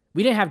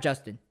 We didn't have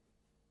Justin.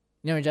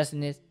 You know who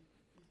Justin is?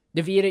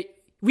 We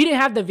didn't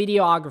have the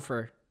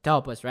videographer to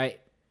help us, right?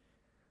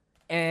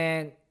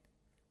 And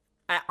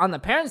on the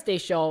Parents' Day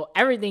show,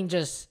 everything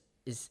just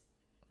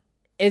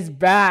is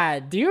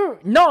bad.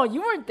 No,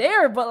 you weren't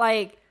there, but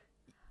like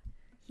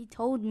He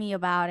told me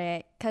about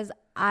it because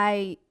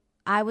I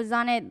was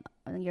on it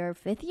your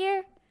 5th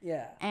year.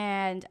 Yeah.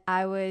 And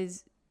I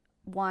was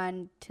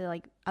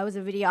I was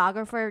a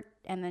videographer,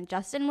 and then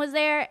Justin was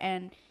there,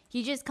 and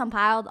he just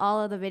compiled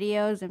all of the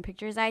videos and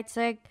pictures I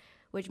took,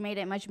 which made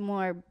it much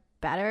more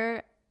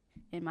better,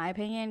 in my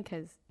opinion,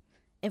 because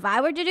if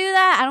I were to do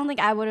that, I don't think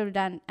I would have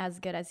done as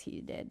good as he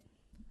did.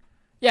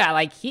 Yeah,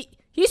 like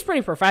he's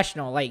pretty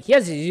professional. Like he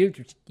has his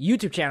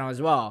YouTube channel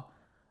as well.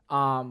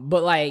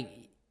 But like,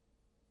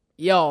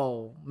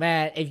 yo,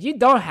 man, if you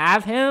don't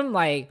have him,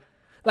 like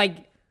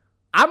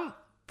I'm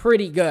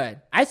pretty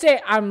good. I'd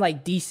say I'm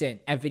like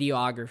decent at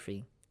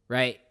videography,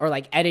 right? Or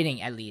like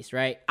editing at least,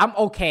 right? I'm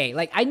okay.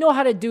 Like I know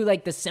how to do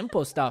like the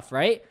simple stuff,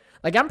 right?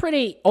 Like I'm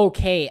pretty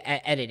okay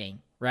at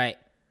editing, right?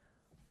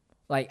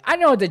 Like I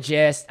know the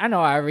gist, I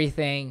know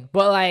everything,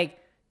 but like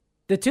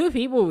the 2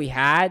 people we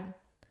had,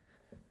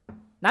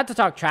 not to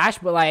talk trash,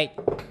 but like,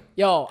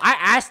 yo, I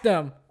asked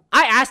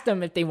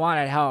them if they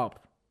wanted help.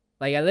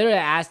 Like I literally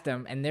asked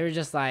them, and they were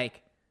just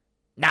like,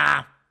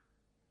 nah,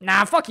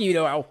 fuck you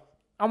though.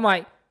 I'm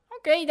like,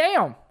 okay,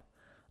 damn.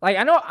 Like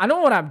I know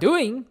what I'm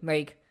doing,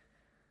 like,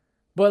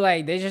 but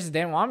like they just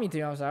didn't want me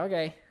to. I was like,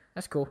 okay,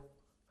 that's cool.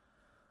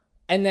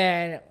 And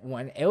then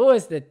when it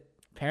was the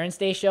Parents'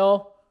 Day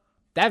show,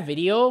 that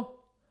video,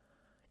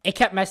 it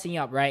kept messing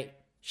up, right?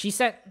 She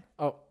sent,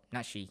 oh,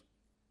 not she.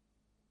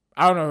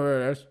 I don't know who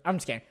it is. I'm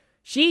just kidding.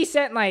 She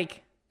sent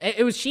like,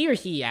 it was she or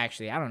he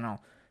actually. I don't know.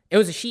 It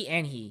was a she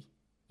and he.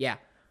 Yeah.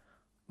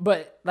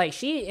 But like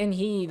she and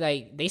he,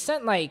 like, they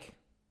sent like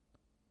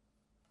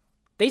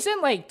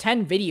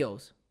 10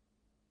 videos.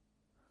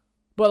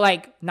 But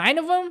like 9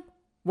 of them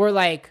were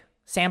like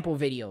sample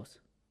videos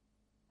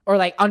or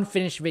like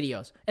unfinished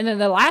videos. And then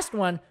the last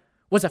one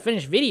was a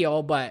finished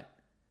video, but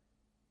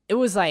it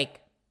was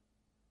like,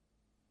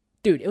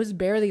 dude, it was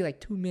barely like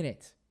 2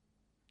 minutes.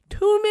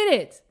 2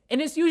 minutes.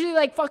 And it's usually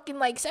like fucking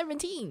like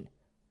 17.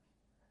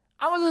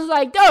 I was just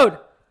like, dude,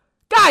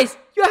 guys,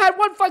 you had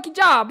one fucking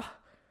job.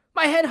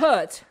 My head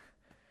hurts.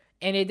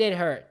 And it did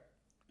hurt.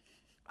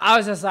 I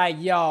was just like,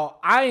 yo,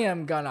 I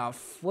am gonna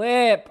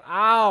flip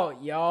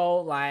out, yo.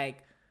 Like,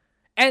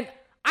 and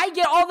I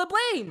get all the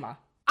blame.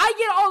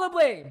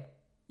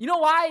 You know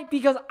why?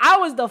 Because I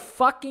was the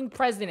fucking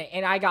president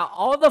and I got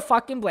all the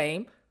fucking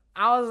blame.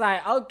 I was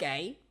like,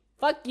 okay,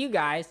 fuck you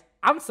guys.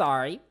 I'm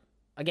sorry.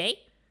 Okay?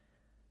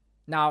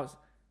 Now,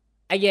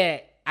 I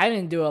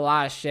didn't do a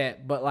lot of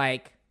shit, but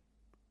like,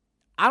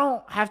 I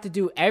don't have to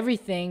do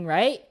everything,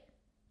 right?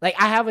 Like,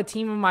 I have a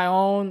team of my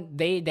own.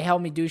 They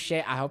help me do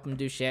shit. I help them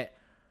do shit.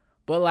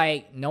 But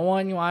like, no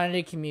one wanted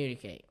to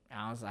communicate.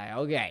 I was like,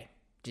 okay,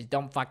 just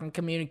don't fucking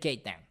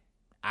communicate then.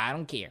 I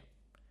don't care.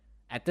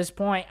 At this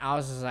point, I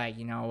was just like,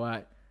 you know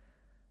what?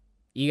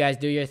 You guys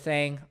do your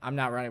thing. I'm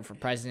not running for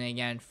president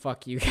again.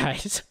 Fuck you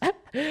guys.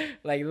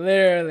 Like,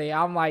 literally,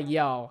 I'm like,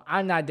 yo,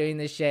 I'm not doing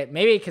this shit.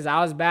 Maybe because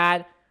I was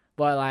bad,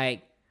 but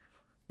like,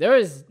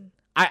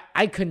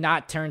 I could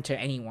not turn to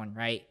anyone,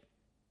 right?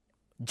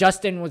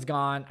 Justin was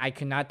gone. I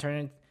could not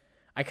turn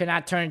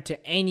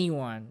to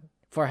anyone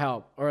for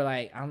help. Or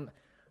like,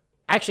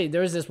 actually,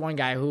 there was this one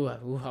guy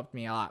who helped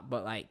me a lot,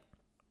 but like,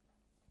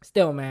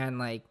 still, man,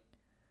 like,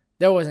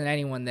 there wasn't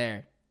anyone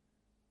there.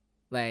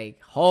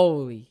 Like,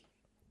 holy,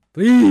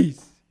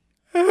 please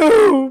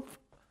help.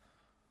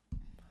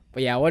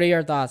 But yeah, what are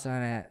your thoughts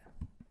on that?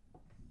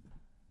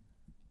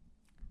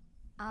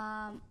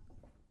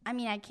 I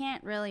mean, I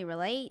can't really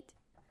relate.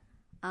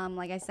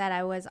 Like I said,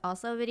 I was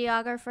also a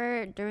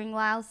videographer during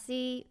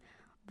YLC,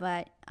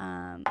 but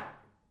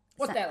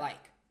What's that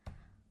like?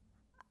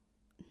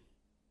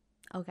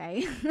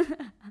 Okay.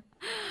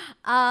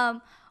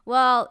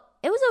 Well,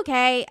 it was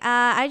okay.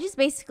 I just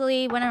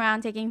basically went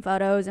around taking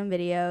photos and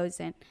videos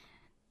and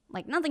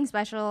like nothing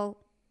special.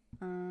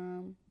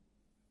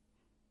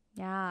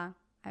 Yeah.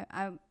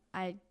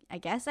 I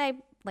guess I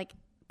like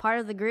part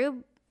of the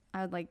group.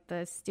 I would like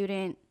the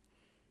student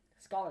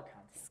Scholar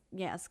Council.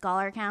 Yeah,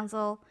 scholar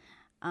council.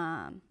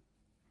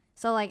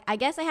 So like I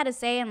guess I had to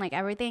say in like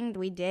everything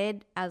we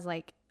did as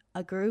like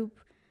a group,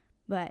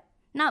 but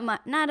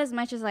not as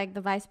much as like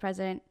the vice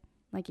president.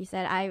 Like you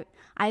said,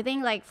 I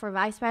think like for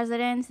vice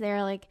presidents,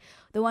 they're like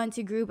the one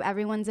to group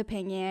everyone's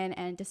opinion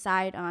and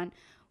decide on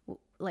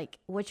like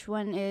which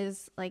one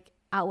is like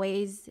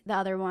outweighs the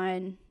other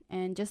one,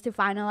 and just to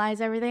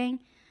finalize everything.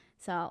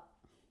 So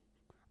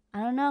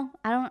I don't know.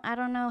 I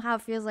don't know how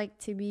it feels like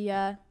to be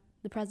the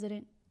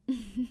president.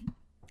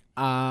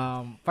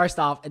 First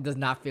off, it does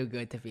not feel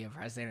good to be a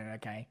president,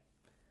 okay?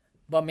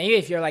 But maybe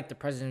if you're like the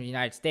president of the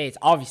United States,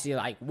 obviously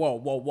like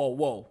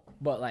whoa.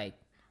 But like,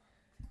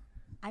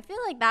 I feel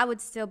like that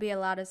would still be a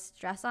lot of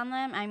stress on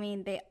them. I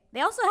mean, they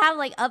also have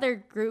like other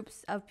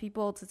groups of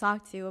people to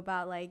talk to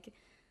about like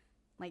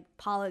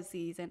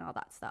policies and all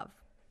that stuff.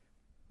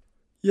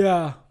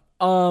 yeah.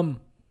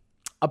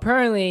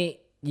 Apparently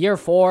year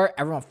 4,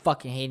 everyone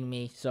fucking hated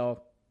me,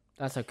 so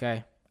that's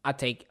okay. I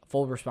take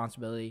full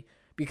responsibility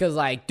because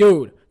like,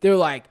 dude, they're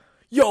like,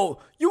 yo,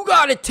 you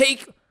gotta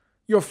take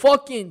your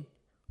fucking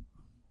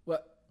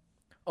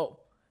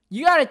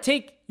you gotta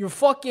take your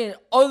fucking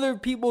other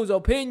people's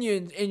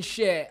opinions and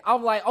shit.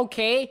 I'm like,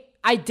 okay,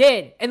 I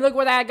did. And look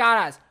what that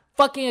got us.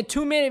 Fucking a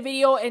 2-minute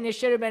video, and it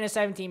should have been a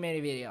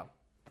 17-minute video.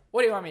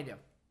 What do you want me to do?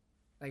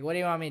 Like, what do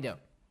you want me to do?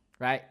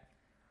 Right?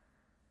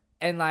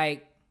 And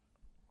like,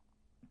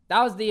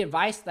 that was the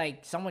advice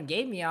like someone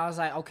gave me. I was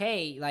like,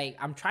 okay, like,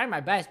 I'm trying my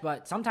best,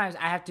 but sometimes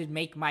I have to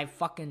make my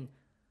fucking,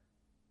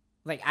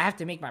 like, I have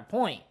to make my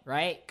point,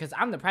 right? Because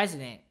I'm the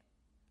president.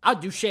 I'll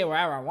do shit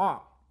wherever I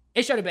want.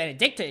 It should have been a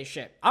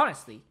dictatorship,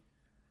 honestly.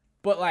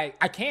 But, like,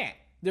 I can't.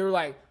 They were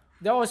like,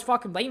 they always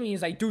fucking blaming me.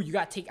 He's like, dude, you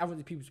gotta take other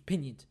people's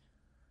opinions.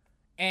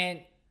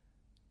 And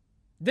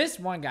this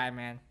one guy,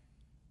 man.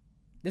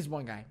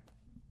 One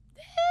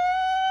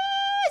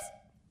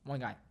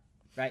guy,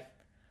 right?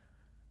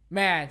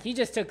 Man, he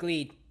just took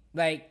lead.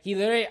 Like, he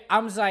literally, I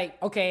was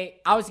like,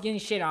 okay, I was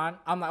getting shit on.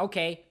 I'm like,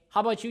 okay,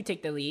 how about you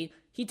take the lead?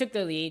 He took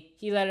the lead.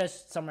 He let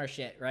us summer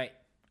shit, right?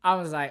 I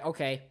was like,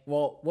 okay,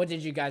 well, what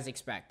did you guys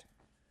expect?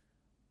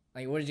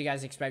 Like, what did you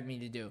guys expect me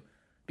to do?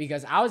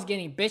 Because I was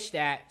getting bitched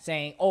at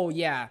saying, oh,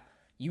 yeah,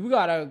 you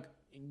gotta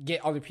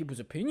get other people's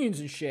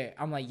opinions and shit.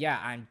 I'm like, yeah,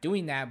 I'm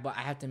doing that, but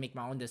I have to make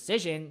my own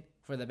decision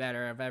for the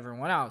better of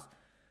everyone else.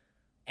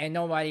 And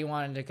nobody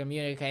wanted to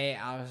communicate.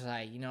 I was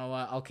like, you know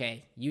what?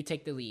 Okay, you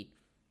take the lead.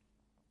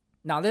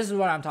 Now, this is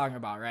what I'm talking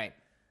about, right?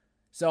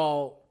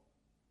 So,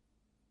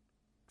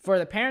 for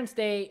the Parents'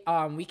 Day,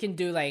 we can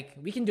do like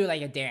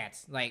a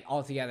dance like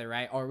all together,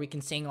 right? Or we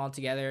can sing all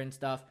together and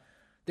stuff.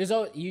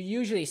 You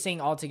usually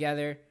sing all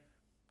together,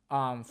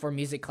 for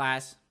music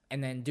class,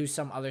 and then do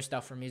some other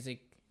stuff for music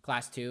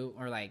class too,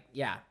 or like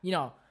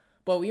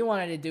But we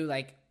wanted to do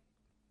like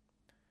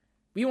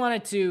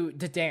to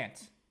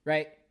dance,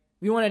 right?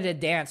 We wanted to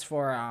dance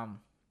for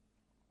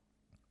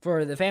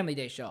the Family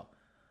Day show,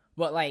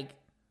 but like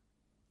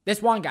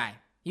this one guy,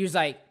 he was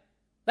like,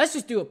 let's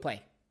just do a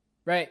play,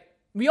 right?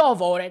 We all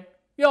voted.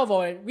 We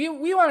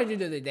wanted to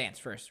do the dance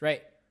first,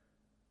 right?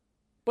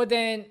 But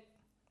then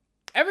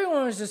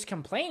everyone was just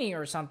complaining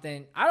or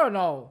something. I don't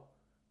know.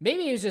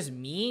 Maybe it was just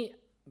me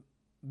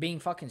being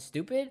fucking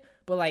stupid.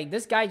 But like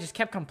this guy just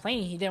kept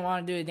complaining he didn't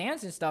want to do the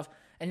dance and stuff.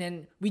 And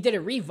then we did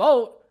a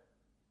revote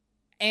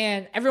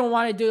and everyone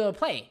wanted to do a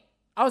play.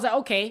 I was like,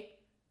 okay,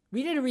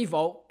 we did a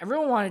revote.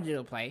 Everyone wanted to do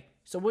a play.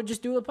 So we'll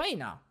just do a play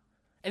now.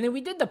 And then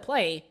we did the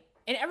play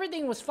and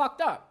everything was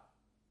fucked up.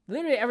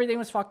 Literally everything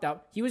was fucked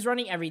up. He was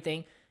running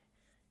everything.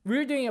 We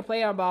were doing a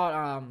play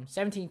about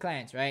 17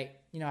 clans, right?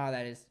 You know how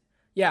that is.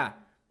 Yeah.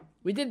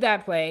 We did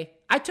that play.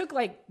 I took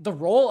like the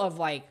role of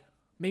like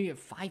maybe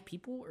 5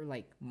 people or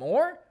like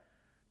more.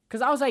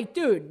 Because I was like,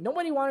 dude,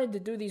 nobody wanted to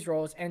do these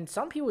roles. And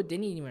some people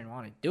didn't even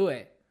want to do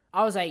it.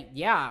 I was like,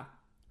 yeah,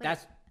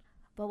 that's...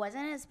 But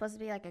wasn't it supposed to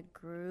be like a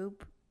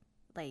group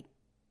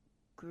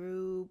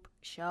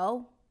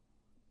show?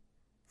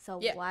 So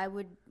yeah. Why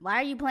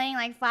are you playing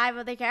like 5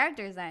 other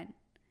characters then?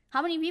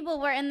 How many people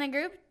were in the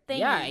group thing?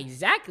 Yeah,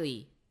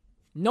 exactly.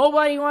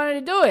 Nobody wanted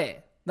to do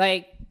it.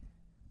 Like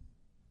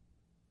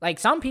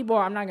some people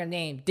I'm not gonna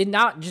name did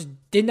not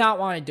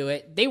want to do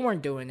it. They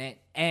weren't doing it,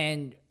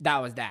 and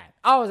that was that.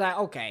 I was like,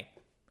 okay,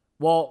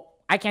 well,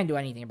 I can't do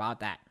anything about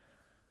that.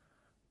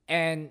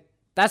 And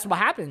that's what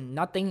happened.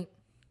 Nothing,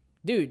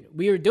 dude.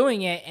 We were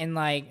doing it, and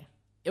like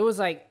it was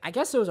like I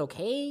guess it was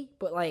okay,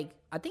 but like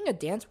I think a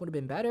dance would have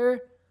been better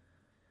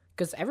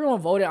because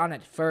everyone voted on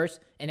it first,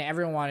 and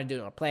everyone wanted to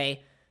do a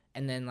play,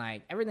 and then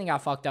like everything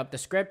got fucked up. The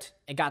script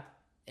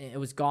it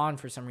was gone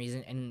for some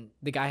reason, and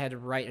the guy had to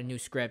write a new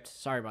script.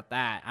 Sorry about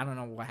that. I don't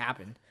know what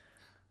happened.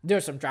 There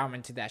was some drama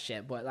into that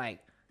shit, but like,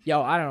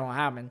 I don't know what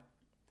happened.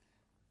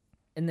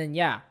 And then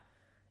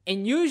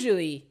and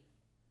usually,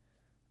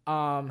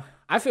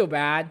 I feel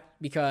bad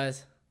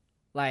because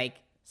like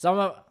some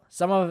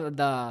of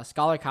the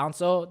Scholar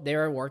Council, they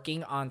were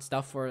working on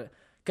stuff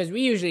because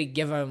we usually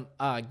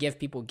give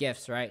people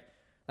gifts, right?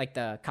 Like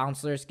the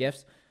counselors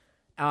gifts.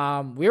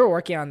 We were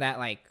working on that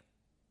like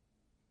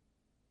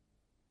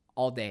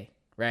all day,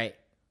 right?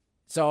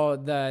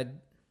 And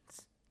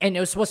it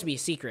was supposed to be a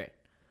secret.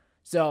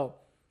 So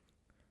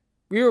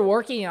we were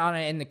working on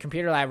it in the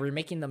computer lab. We were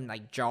making them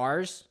like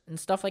jars and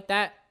stuff like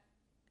that.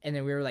 And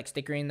then we were like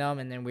stickering them,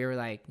 and then we were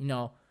like,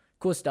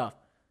 cool stuff.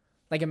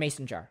 Like a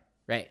mason jar,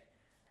 right?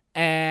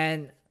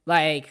 And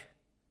like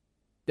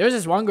there's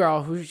this one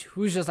girl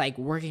who's just like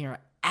working her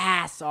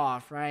ass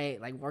off, right?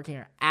 Like working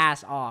her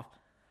ass off.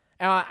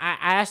 And I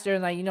asked her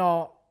like,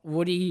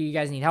 what do you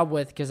guys need help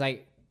with? Because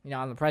like,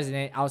 I'm the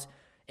president.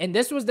 And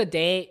this was the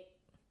day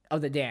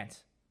of the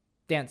dance.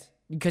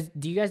 Because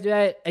do you guys do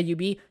that at UB?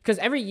 Because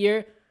every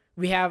year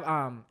we have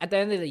at the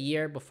end of the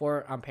year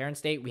before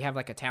Parents' Day, we have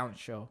like a talent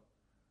show.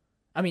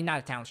 I mean, not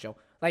a talent show.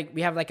 Like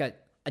we have like a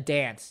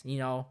dance,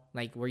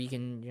 like where you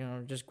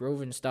can just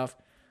groove and stuff.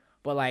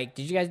 But like,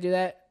 did you guys do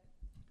that?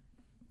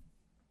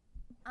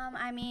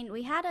 I mean,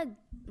 we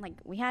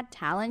had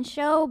talent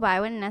show, but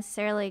I wouldn't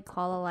necessarily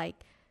call it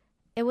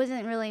it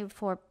wasn't really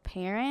for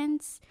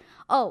parents.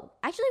 Oh,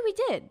 actually we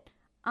did.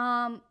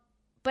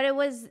 But it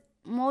was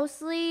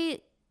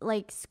mostly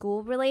like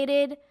school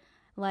related.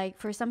 Like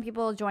for some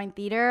people joined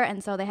theater,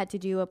 and so they had to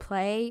do a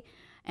play.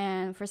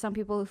 And for some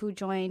people who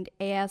joined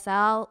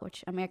ASL,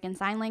 which American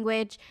Sign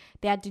Language,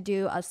 they had to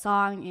do a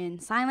song in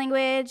sign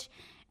language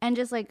and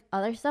just like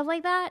other stuff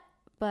like that.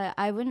 But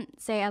I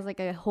wouldn't say as like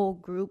a whole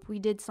group we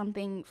did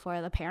something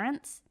for the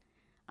parents.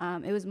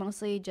 It was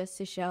mostly just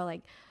to show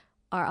like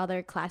our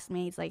other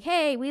classmates like,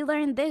 hey, we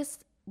learned this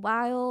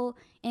while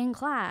in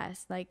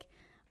class. Like,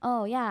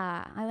 oh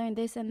yeah, I learned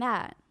this and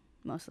that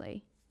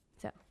mostly.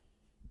 So.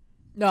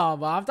 No,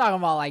 but I'm talking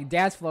about like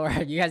dance floor.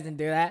 You guys didn't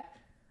do that?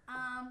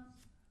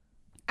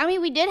 I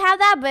mean, we did have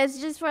that, but it's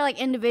just for like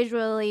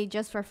individually,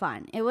 just for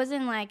fun. It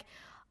wasn't like,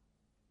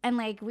 and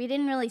like we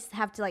didn't really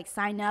have to like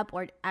sign up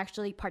or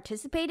actually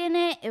participate in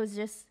it. It was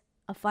just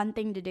a fun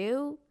thing to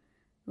do.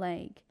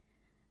 Like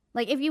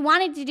if you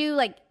wanted to do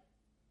like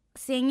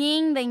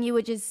singing, then you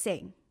would just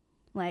sing.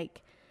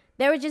 Like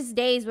there were just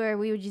days where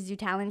we would just do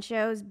talent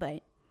shows,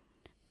 but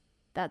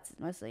that's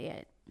mostly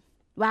it.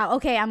 Wow,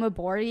 okay, I'm gonna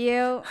bore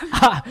you.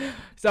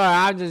 Sorry,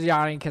 I'm just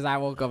yawning because I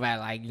woke up at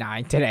like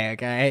 9 today,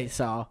 okay?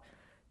 So,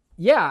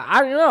 yeah,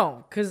 I don't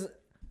know.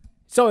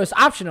 So it's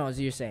optional, as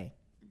you're saying.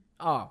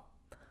 Oh.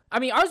 I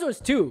mean, ours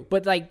was too,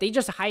 but like they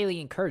just highly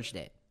encouraged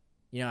it.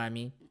 You know what I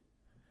mean?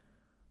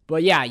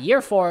 But yeah,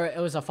 year 4, it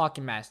was a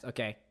fucking mess,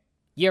 okay?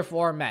 Year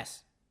 4,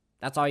 mess.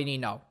 That's all you need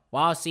to know.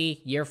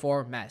 YLC, year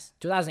 4, mess.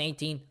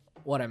 2018,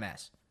 what a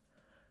mess.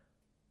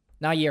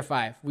 Now year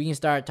 5, we can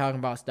start talking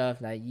about stuff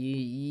that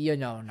you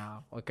know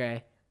now.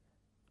 Okay,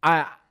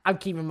 I'm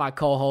keeping my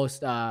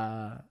co-host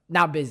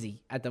not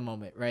busy at the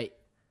moment, right?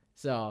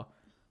 So,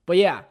 but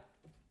yeah,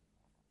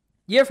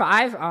 year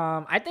 5.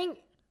 I think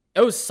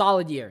it was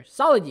solid year,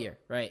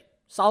 right?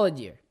 Solid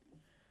year.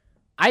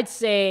 I'd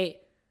say.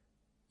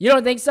 You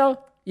don't think so?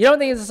 You don't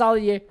think it's a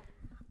solid year?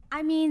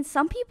 I mean,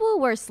 some people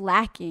were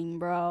slacking,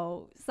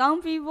 bro.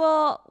 Some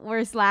people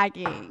were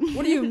slacking.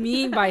 What do you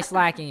mean by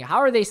slacking? How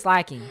are they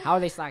slacking?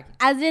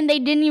 As in, they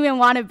didn't even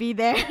want to be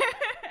there.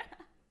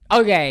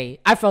 Okay,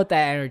 I felt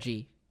that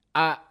energy.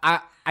 I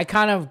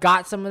kind of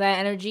got some of that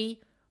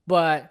energy,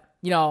 but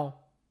you know,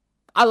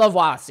 I love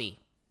YLC.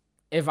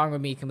 If I'm gonna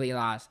be completely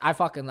honest, I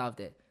fucking loved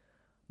it.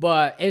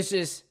 But it's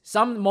just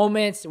some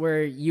moments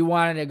where you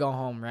wanted to go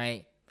home,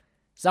 right?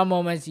 Some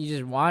moments you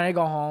just want to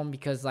go home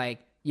because, like,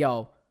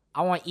 yo,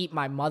 I want to eat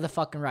my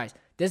motherfucking rice.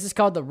 This is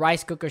called the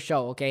Rice Cooker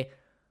Show, okay?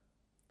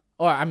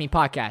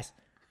 Podcast.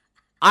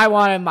 I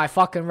wanted my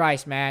fucking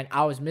rice, man.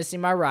 I was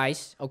missing my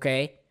rice,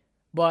 okay?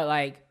 But,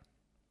 like,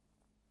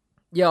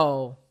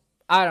 yo,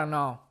 I don't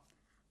know.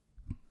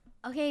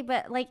 Okay,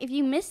 but, like, if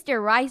you missed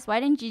your rice,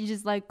 why didn't you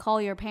just, like,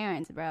 call your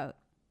parents, bro?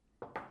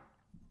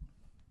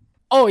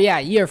 Oh, yeah,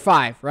 year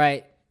 5,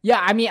 right?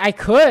 Yeah, I mean, I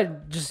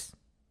could just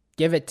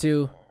give it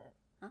to...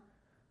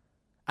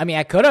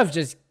 I could have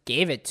just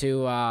gave it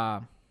to,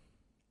 I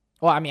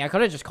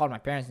could have just called my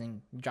parents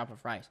and dropped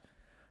off rice.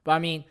 But,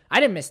 I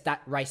didn't miss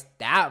that rice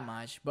that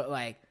much. But,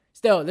 like,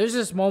 still, there's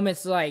just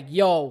moments like,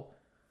 yo,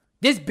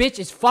 this bitch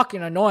is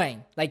fucking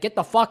annoying. Like, get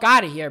the fuck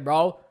out of here,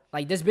 bro.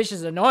 Like, this bitch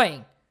is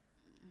annoying.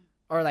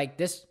 Or, like,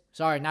 this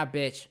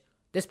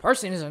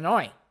person is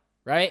annoying,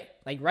 right?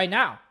 Like, right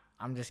now.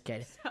 I'm just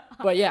kidding.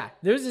 But, yeah,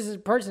 there's this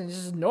person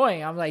just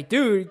annoying. I'm like,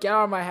 dude, get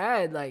out of my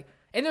head. Like,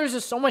 and there's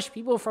just so much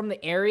people from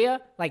the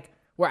area, like,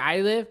 where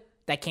I live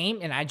that came,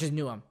 and I just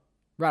knew them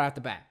right off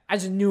the bat. I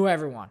just knew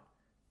everyone,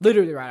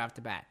 literally right off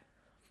the bat.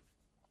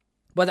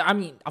 But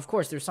of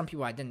course, there's some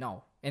people I didn't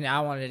know, and I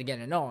wanted to get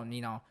to know. And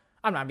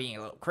I'm not being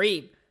a little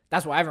creep.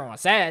 That's what everyone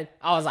said.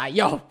 I was like,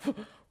 yo,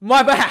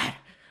 my bad.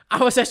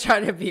 I was just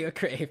trying to be a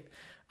creep.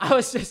 I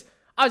was just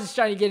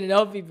trying to get to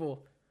know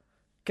people,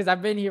 because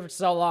I've been here for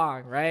so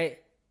long, right?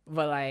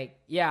 But like,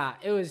 yeah,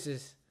 it was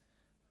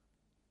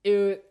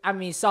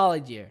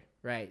solid year,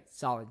 right?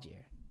 Solid year.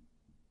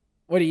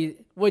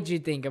 What'd you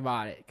think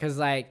about it? Because,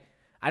 like,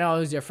 I know it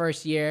was your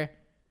first year.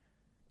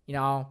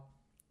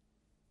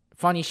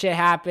 Funny shit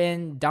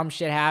happened. Dumb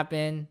shit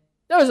happened.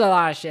 There was a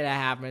lot of shit that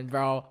happened,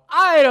 bro.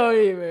 I don't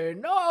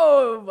even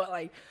know. But,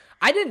 like,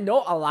 I didn't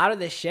know a lot of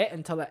this shit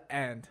until the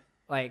end.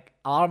 Like,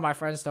 a lot of my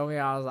friends told me,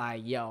 I was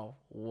like, yo,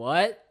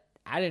 what?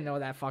 I didn't know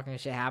that fucking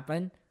shit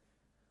happened.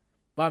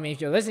 But,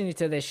 if you're listening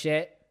to this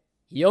shit,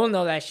 you'll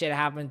know that shit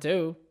happened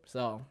too.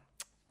 So...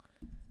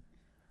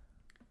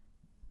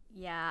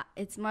 Yeah,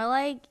 it's more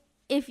like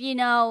if you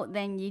know,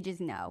 then you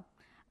just know.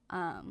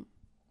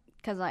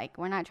 Because, like,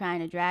 we're not trying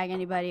to drag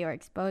anybody or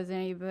expose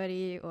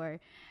anybody or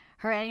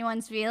hurt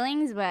anyone's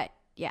feelings, but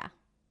yeah.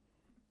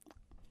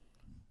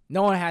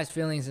 No one has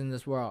feelings in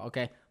this world,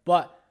 okay?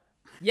 But,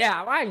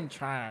 yeah, I ain't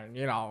trying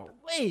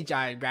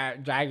to,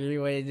 drag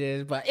you with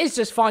this, but it's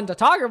just fun to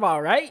talk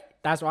about, right?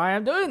 That's why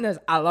I'm doing this.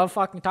 I love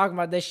fucking talking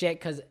about this shit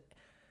because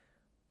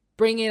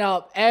bring it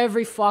up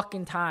every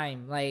fucking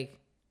time, like...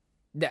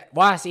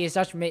 YLC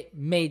has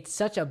made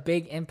such a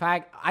big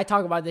impact. I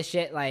talk about this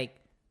shit like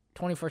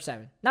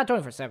 24/7. Not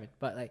 24/7,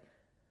 but like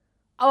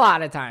a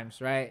lot of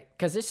times, right?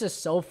 Because it's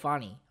just so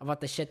funny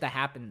about the shit that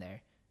happened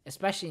there,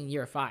 especially in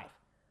year 5.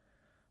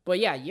 But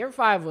yeah, year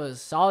 5 was a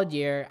solid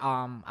year.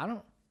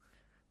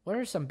 What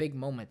are some big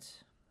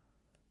moments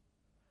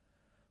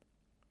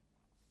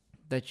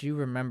that you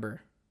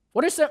remember?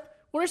 What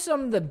are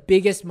some of the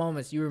biggest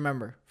moments you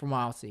remember from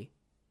YLC?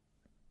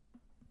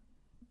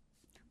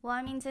 Well,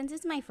 since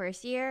it's my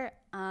first year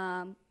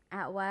at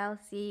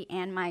YLC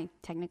and my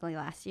technically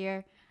last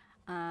year,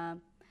 I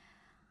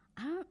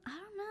don't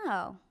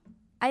know.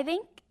 I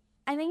think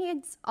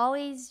it's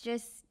always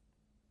just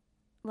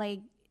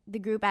like the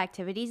group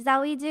activities that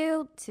we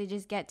do to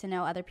just get to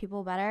know other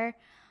people better.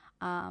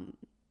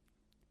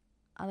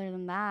 Other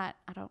than that,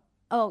 I don't.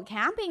 Oh,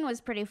 camping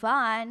was pretty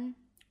fun.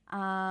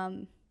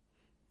 I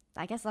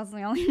guess that's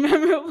the only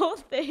memorable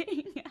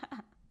thing.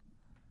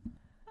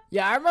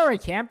 Yeah, I remember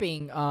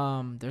camping.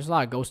 There's a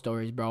lot of ghost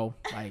stories, bro.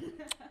 Like,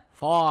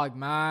 fog,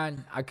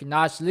 man. I could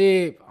not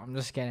sleep. I'm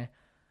just kidding.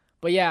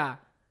 But yeah,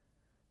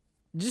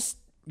 just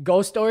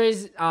ghost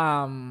stories.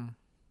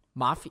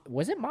 Mafia.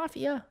 Was it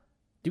Mafia?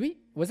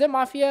 Was it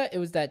Mafia? It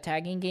was that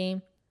tagging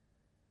game.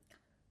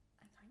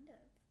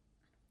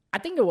 I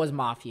think it was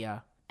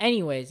Mafia.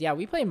 Anyways, yeah,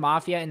 we played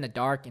Mafia in the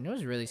dark, and it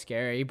was really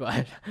scary.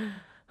 But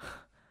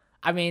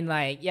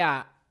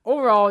yeah,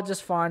 overall,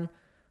 just fun.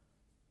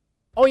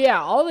 Oh,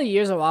 yeah, all the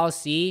years of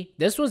LC,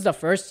 this was the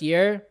first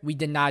year we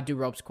did not do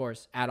ropes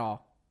course at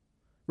all.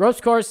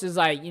 Ropes course is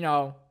like,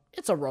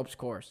 it's a ropes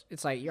course.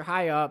 It's like you're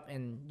high up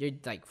and you're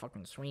like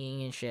fucking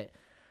swinging and shit.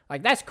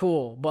 Like, that's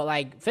cool. But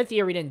like 5th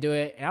year we didn't do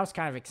it, and I was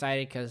kind of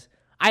excited because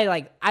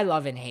I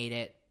love and hate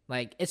it.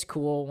 Like, it's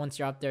cool. Once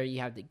you're up there,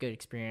 you have the good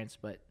experience,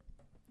 but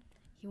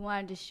He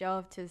wanted to show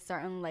up to a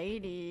certain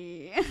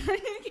lady.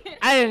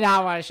 I did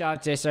not want to show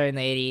up to a certain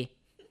lady.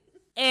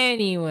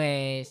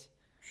 Anyways,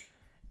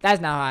 that's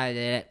not how I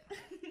did it.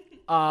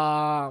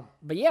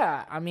 But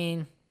yeah, I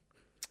mean,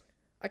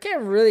 I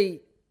can't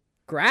really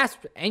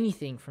grasp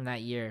anything from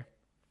that year.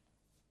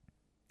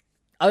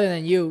 Other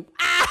than you.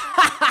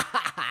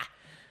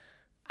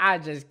 I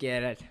just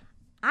get it.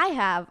 I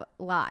have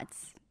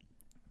lots.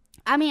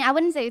 I mean, I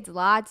wouldn't say it's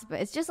lots,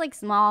 but it's just like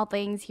small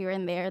things here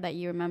and there that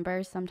you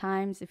remember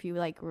sometimes if you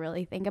like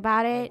really think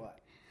about it. Like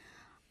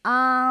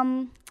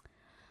Well,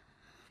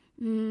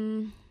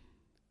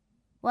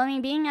 I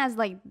mean, being as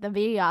like the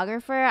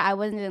videographer, I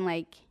wasn't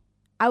like,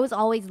 I was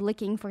always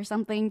looking for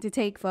something to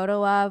take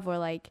photo of, or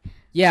like,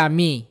 yeah,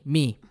 me.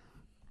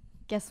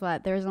 guess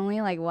what? There's only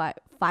like what,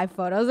 5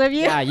 photos of you?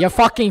 Yeah, you're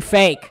fucking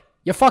fake.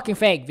 You're fucking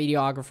fake,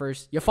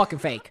 videographers. You're fucking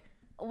fake.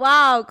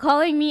 Wow,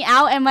 calling me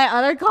out and my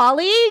other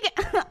colleague?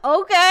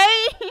 Okay.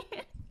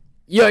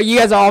 You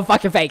guys are all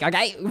fucking fake,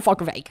 okay? You're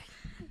fucking fake.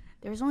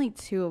 There's only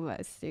 2 of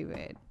us,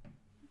 stupid.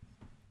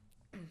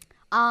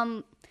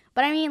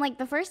 But I mean, like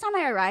the first time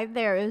I arrived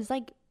there, it was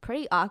like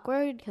pretty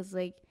awkward because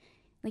like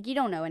you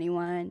don't know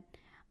anyone.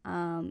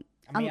 I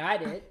mean, I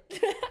did.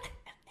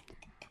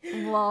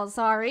 Well,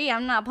 sorry,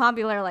 I'm not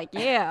popular like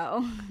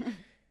you.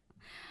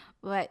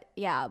 But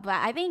yeah, but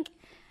I think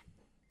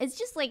it's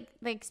just like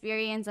the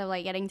experience of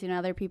like getting to know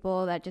other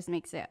people that just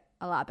makes it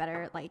a lot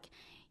better. Like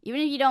even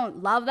if you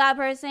don't love that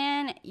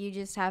person, you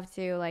just have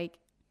to like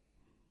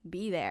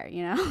be there,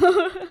 you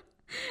know?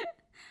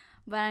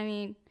 But I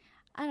mean,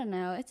 I don't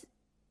know.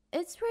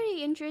 It's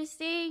pretty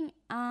interesting.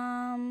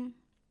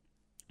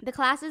 The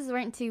classes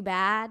weren't too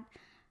bad.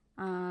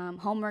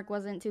 Homework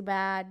wasn't too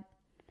bad.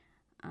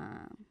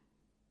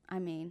 I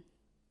mean,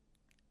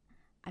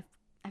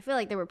 I feel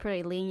like they were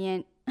pretty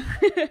lenient.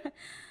 I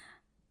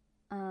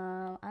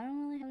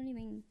don't really have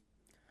anything.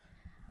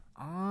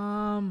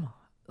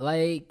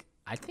 Like,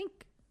 I think,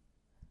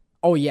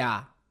 oh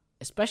yeah,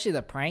 especially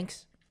the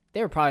pranks.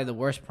 They were probably the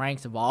worst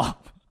pranks of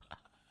all.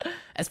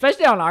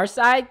 Especially on our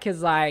side,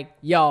 because like,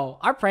 yo,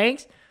 our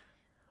pranks,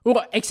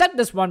 well, except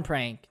this one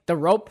prank, the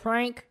rope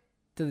prank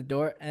to the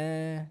door,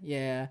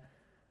 yeah.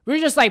 We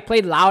just like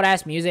played loud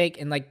ass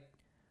music and like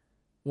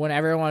when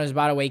everyone was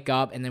about to wake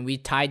up, and then we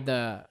tied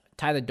the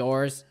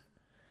doors,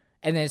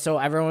 and then so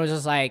everyone was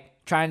just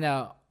like trying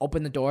to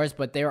open the doors,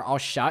 but they were all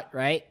shut,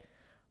 right?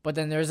 But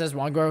then there's this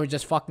one girl who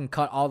just fucking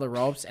cut all the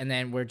ropes, and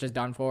then we're just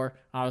done for.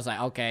 I was like,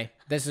 okay,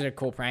 this is a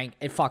cool prank.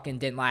 It fucking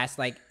didn't last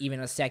like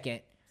even a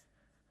second.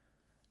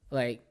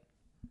 Like,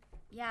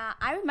 yeah,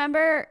 I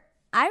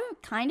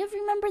kind of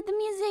remembered the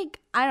music.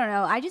 I don't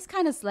know. I just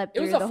kind of slept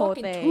through the whole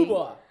thing. It was a fucking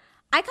tuba.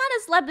 I kind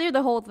of slept through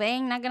the whole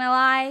thing, not gonna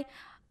lie.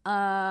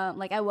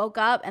 Like I woke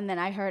up and then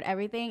I heard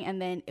everything, and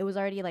then it was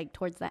already like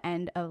towards the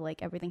end of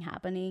like everything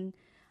happening.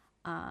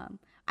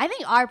 I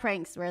think our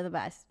pranks were the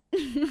best.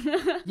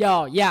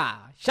 Yo, yeah.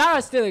 Shout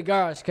outs to the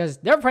girls, because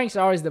their pranks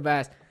are always the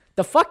best.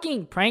 The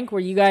fucking prank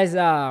where you guys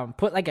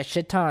put like a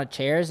shit ton of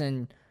chairs,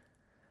 and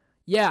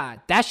yeah,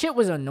 that shit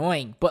was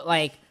annoying. But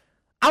like,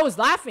 I was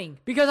laughing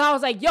because I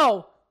was like,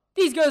 yo,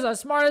 these girls are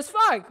smart as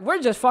fuck.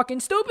 We're just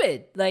fucking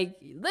stupid. Like,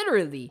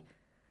 literally.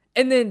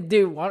 And then,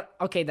 dude,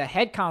 the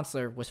head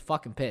counselor was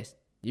fucking pissed.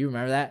 Do you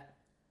remember that?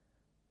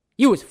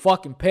 He was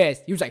fucking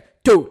pissed. He was like,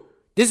 dude,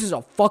 this is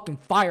a fucking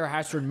fire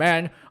hazard,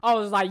 man. I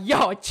was like,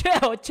 yo,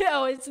 chill.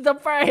 It's the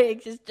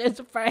prank. It's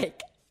just a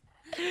prank.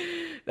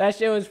 That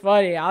shit was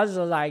funny. I was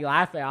just like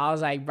laughing. I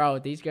was like, bro,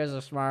 these girls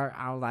are smart.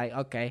 I was like,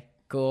 okay,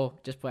 cool.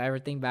 Just put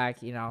everything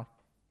back, you know.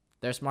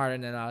 They're smarter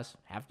than us.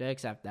 Have to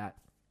accept that.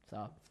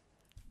 So.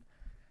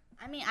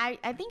 I mean,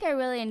 I think I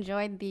really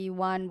enjoyed the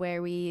one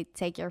where we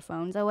take your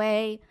phones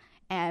away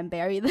and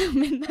bury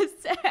them in the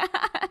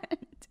sand.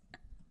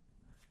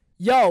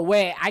 Yo,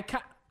 wait,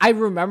 I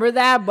remember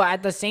that, but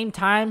at the same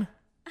time,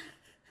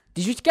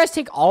 did you guys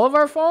take all of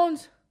our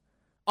phones?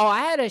 Oh,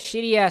 I had a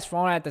shitty ass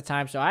phone at the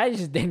time, so I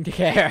just didn't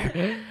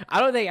care. I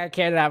don't think I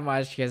cared that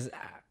much because,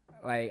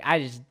 like, I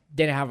just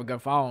didn't have a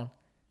good phone.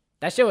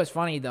 That shit was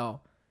funny though.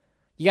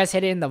 You guys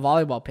hid it in the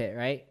volleyball pit,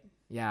 right?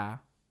 Yeah,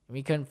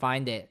 we couldn't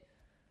find it.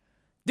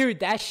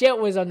 Dude, that shit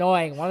was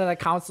annoying. One of the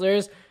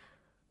counselors.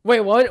 Wait,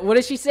 what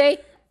did she say?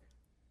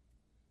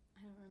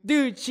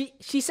 Dude,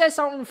 she said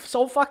something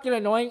so fucking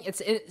annoying.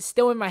 It's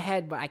still in my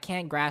head, but I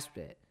can't grasp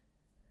it.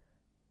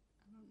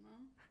 I don't know.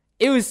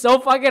 It was so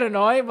fucking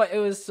annoying, but it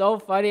was so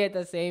funny at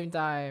the same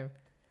time.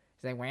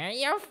 It's like, where are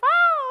your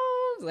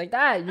phones? Like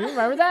that. You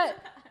remember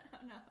that?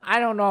 I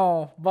don't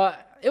know,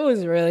 but it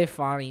was really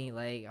funny.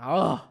 Like,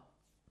 oh.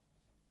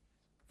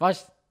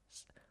 But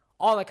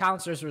all the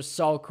counselors were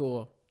so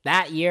cool.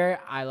 That year,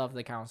 I love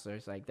the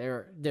counselors. Like, they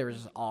were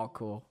just all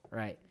cool,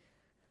 right?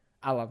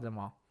 I love them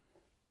all.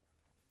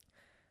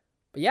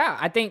 But yeah,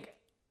 I think,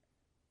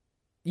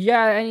 you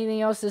got anything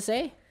else to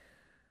say?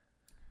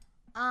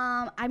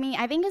 I mean,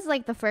 I think it's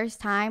like the first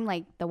time,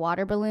 like the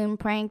water balloon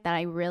prank that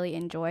I really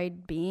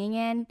enjoyed being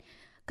in.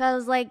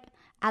 Cause like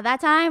at that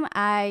time,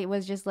 I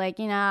was just like,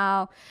 you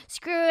know,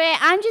 screw it.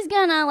 I'm just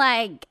gonna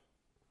like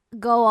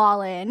go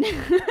all in.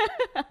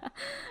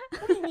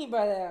 What do you mean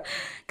by that?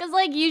 Because,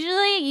 like,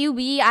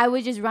 usually I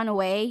would just run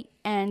away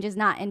and just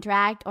not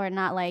interact or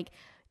not, like,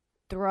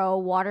 throw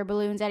water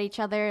balloons at each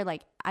other.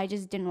 Like, I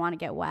just didn't want to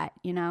get wet,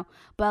 you know?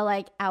 But,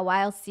 like, at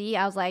YLC,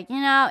 I was like, you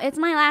know, it's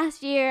my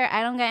last year.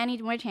 I don't get any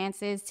more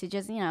chances to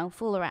just, you know,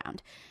 fool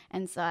around.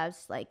 And so I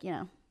was like, you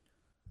know.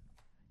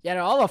 Yeah, to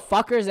all the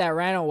fuckers that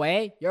ran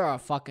away, you're a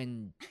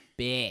fucking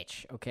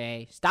bitch,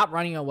 okay? Stop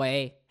running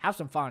away. Have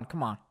some fun.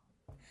 Come on.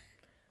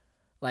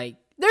 Like,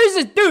 there's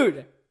this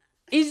dude.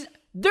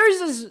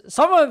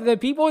 Some of the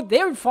people,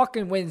 they were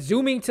fucking went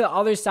zooming to the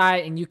other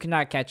side and you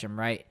cannot catch them,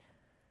 right?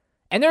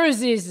 And there was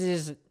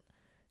this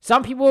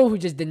some people who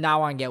just did not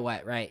want to get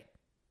wet, right?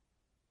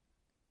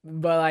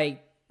 But,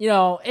 like, you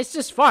know, it's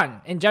just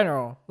fun in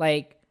general.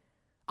 Like,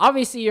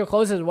 obviously your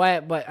clothes is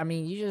wet, but, I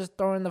mean, you just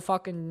throw in the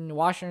fucking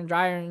washer and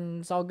dryer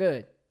and it's all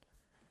good.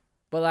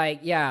 But,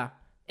 like, yeah,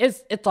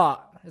 it's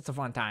a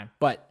fun time.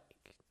 But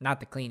not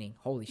the cleaning.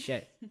 Holy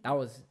shit. That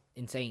was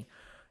insane.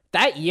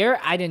 That year,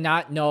 I did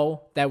not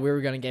know that we were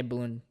going to get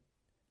ballooned,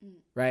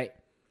 right?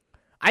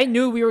 I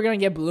knew we were going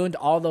to get ballooned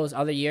all those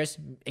other years,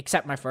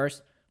 except my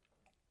first.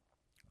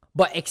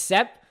 But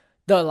except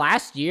the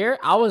last year,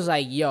 I was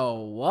like,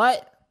 yo,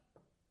 what?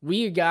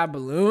 We got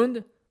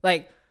ballooned?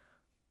 Like,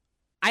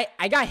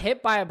 I got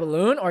hit by a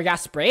balloon or got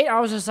sprayed.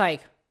 I was just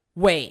like,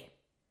 wait,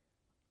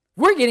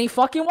 we're getting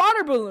fucking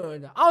water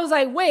ballooned. I was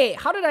like, wait,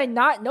 how did I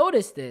not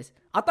notice this?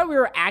 I thought we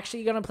were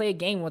actually going to play a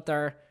game with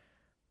our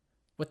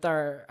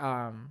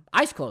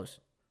eyes closed.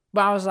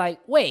 But I was like,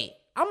 wait,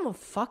 I'm a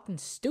fucking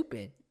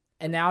stupid.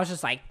 And then I was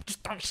just like,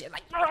 just throwing shit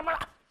like,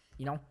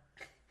 you know?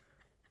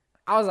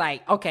 I was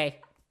like, okay,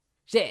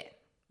 shit,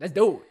 let's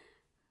do it.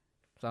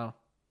 So,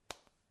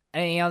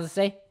 anything else to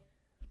say?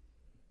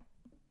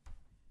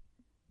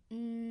 I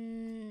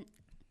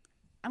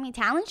mean,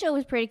 talent show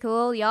was pretty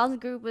cool. Y'all's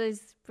group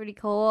was pretty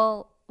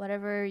cool.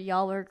 Whatever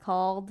y'all were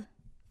called.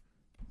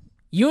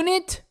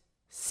 Unit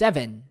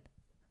 7.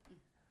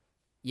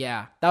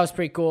 Yeah, that was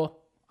pretty cool.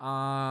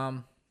 I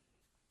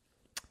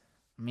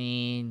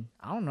mean,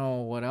 I don't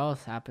know what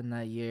else happened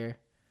that year.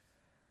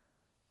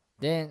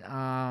 Then,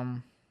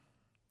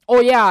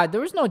 oh yeah, there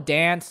was no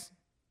dance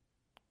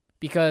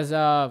because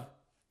of,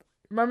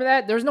 remember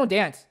that? There was no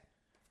dance.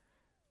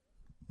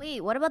 Wait,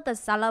 what about the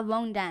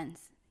Salabone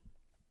dance?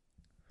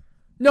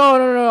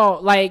 No,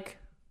 like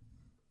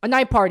a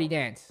night party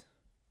dance.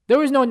 There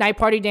was no night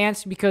party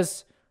dance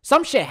because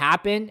some shit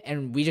happened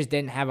and we just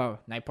didn't have a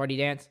night party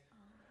dance.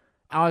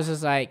 I was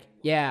just like,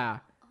 yeah,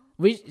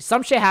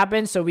 some shit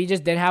happened, so we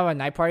just didn't have a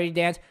night party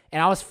dance,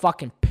 and I was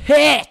fucking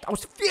pissed. I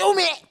was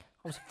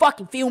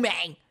fucking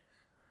fuming.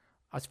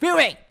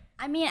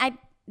 I mean,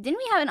 didn't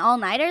we have an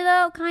all-nighter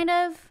though, kind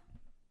of?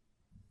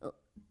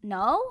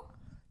 No?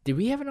 Did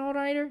we have an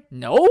all-nighter?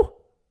 No?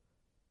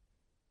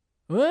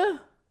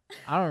 What?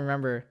 I don't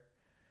remember.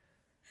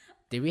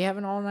 Did we have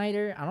an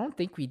all-nighter? I don't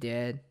think we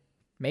did.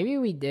 Maybe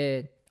we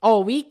did.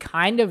 Oh, we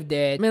kind of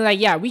did. I mean, like,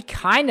 yeah, we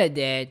kind of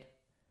did.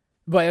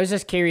 But it was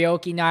just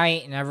karaoke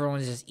night, and everyone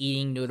was just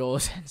eating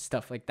noodles and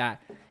stuff like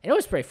that. And it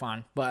was pretty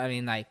fun. But, I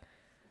mean, like,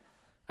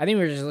 I think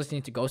we were just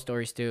listening to ghost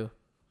stories, too.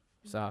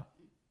 So,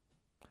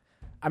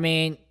 I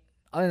mean,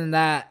 other than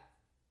that,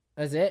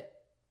 that's it.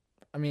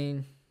 I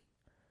mean,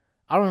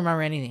 I don't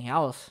remember anything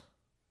else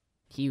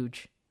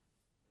huge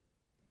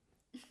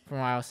from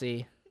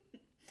YLC.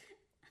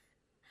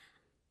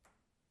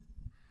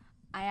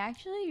 I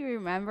actually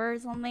remember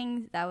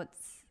something that's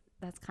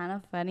kind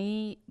of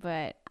funny,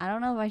 but I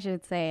don't know if I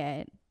should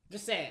say it.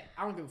 Just say it.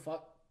 I don't give a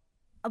fuck.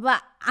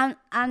 But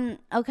I'm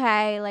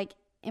okay. Like,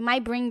 it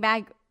might bring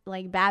back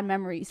like bad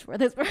memories for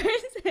this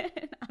person.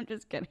 I'm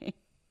just kidding. Me?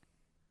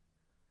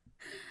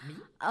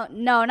 Oh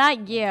no,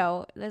 not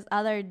you. This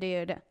other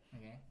dude.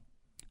 Okay.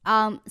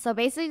 So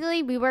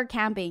basically, we were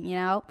camping, you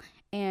know,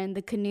 and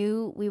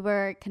we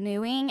were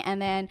canoeing, and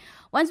then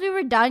once we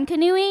were done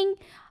canoeing,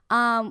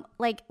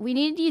 like we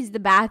needed to use the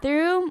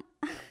bathroom.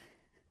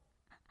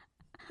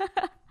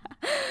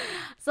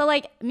 So,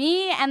 like,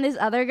 me and this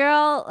other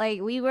girl, like,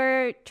 we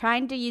were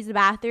trying to use the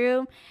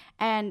bathroom,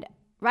 and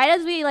right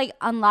as we, like,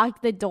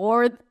 unlocked the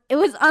door, it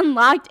was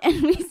unlocked,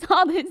 and we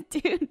saw this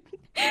dude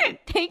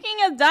taking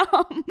a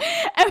dump, and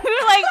we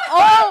were like,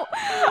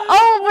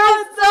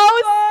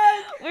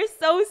 we're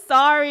so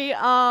sorry,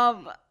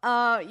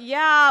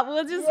 yeah,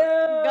 we'll just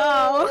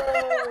go.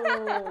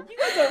 You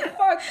guys are fucked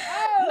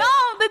up. No,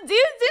 the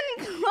dude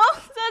didn't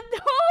close the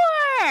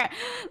door.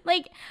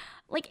 Like,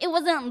 it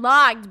wasn't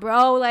locked,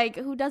 bro. Like,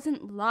 who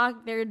doesn't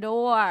lock their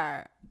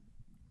door?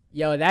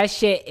 Yo, that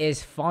shit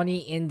is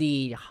funny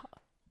indeed.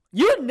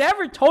 You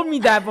never told me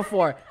that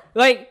before.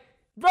 Like,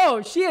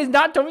 bro, she has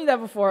not told me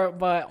that before,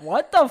 but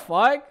what the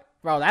fuck?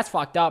 Bro, that's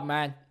fucked up,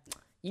 man.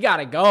 You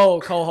gotta go,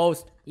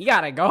 co-host. You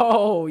gotta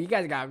go. You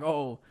guys gotta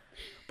go.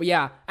 But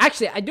yeah,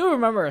 actually, I do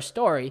remember a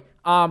story.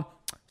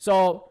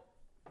 So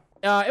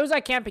it was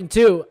at camping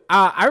too.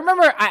 I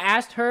remember I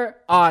asked her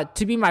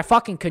to be my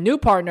fucking canoe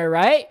partner,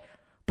 right?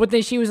 But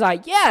then she was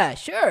like, yeah,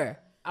 sure.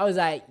 I was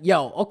like,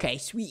 yo, okay,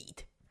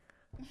 sweet.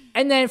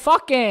 And then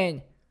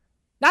fucking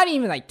Not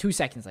even like 2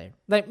 seconds later.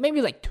 Like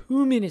maybe like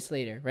 2 minutes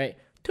later, right?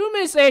 2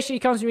 minutes later, she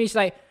comes to me. She's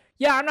like,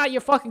 yeah, I'm not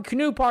your fucking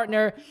canoe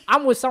partner.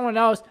 I'm with someone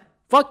else.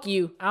 Fuck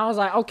you. And I was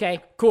like, okay,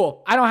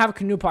 cool. I don't have a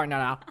canoe partner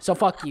now, so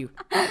fuck you.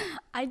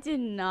 I did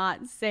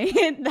not say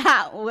it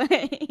that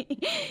way.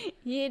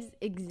 He is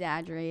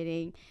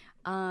exaggerating.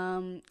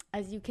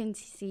 As you can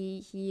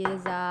see, he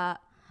is a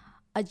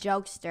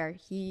jokester.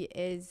 He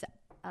is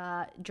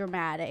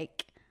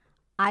dramatic.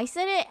 I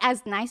said it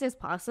as nice as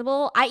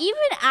possible. I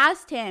even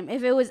asked him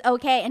if it was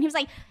okay, and he was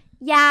like,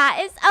 yeah,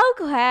 it's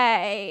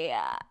okay.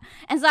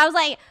 And so I was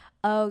like,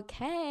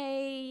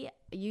 okay,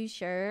 you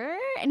sure?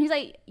 And he's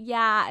like,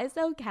 yeah, it's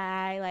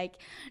okay, like,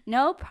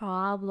 no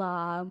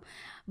problem.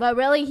 But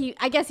really,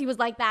 I guess he was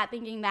like that,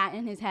 thinking that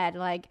in his head,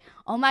 like,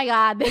 oh my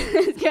god,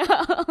 this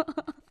girl.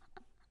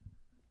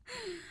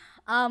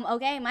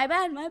 Okay, my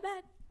bad.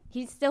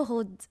 He still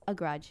holds a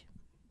grudge.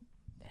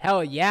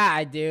 Hell yeah,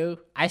 I do.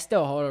 I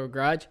still hold a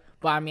grudge.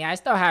 But I mean, I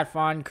still had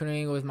fun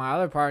canoeing with my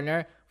other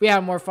partner. We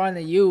had more fun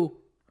than you,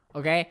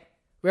 okay?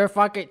 We were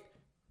fucking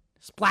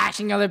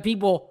splashing other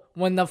people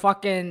when the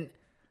fucking,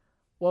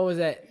 what was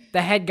it?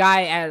 The head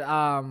guy at,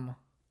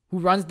 who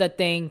runs the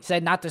thing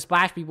said not to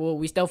splash people.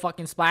 We still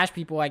fucking splash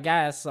people, I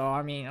guess. So,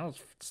 I mean, it was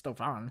still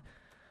fun.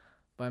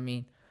 But I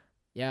mean,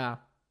 yeah.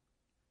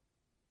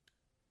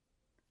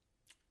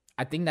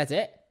 I think that's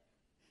it.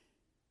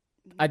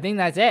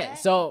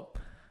 So,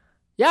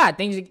 yeah,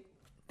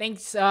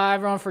 thanks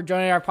everyone for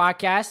joining our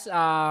podcast.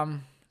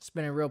 It's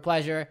been a real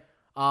pleasure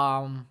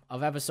of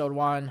episode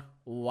 1,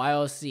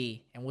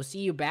 YLC. And we'll see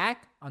you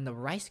back on the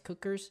Rice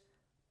Cookers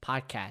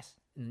podcast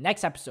in the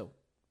next episode.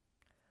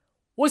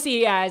 We'll see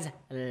you guys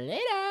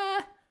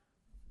later.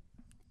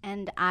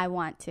 And I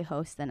want to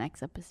host the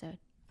next episode.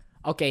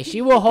 Okay,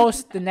 she will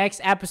host the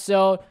next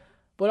episode.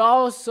 But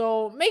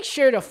also, make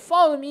sure to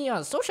follow me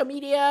on social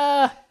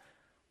media,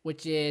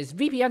 which is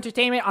VP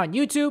Entertainment on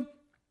YouTube.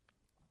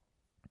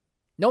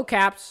 No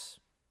caps.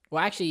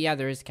 Well, actually, yeah,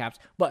 there is caps.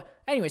 But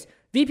anyways,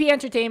 VP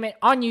Entertainment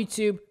on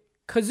YouTube,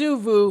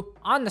 Kazoo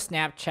on the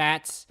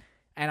Snapchats,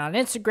 and on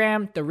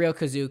Instagram, The Real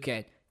Kazoo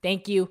Kid.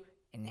 Thank you,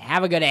 and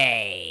have a good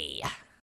day.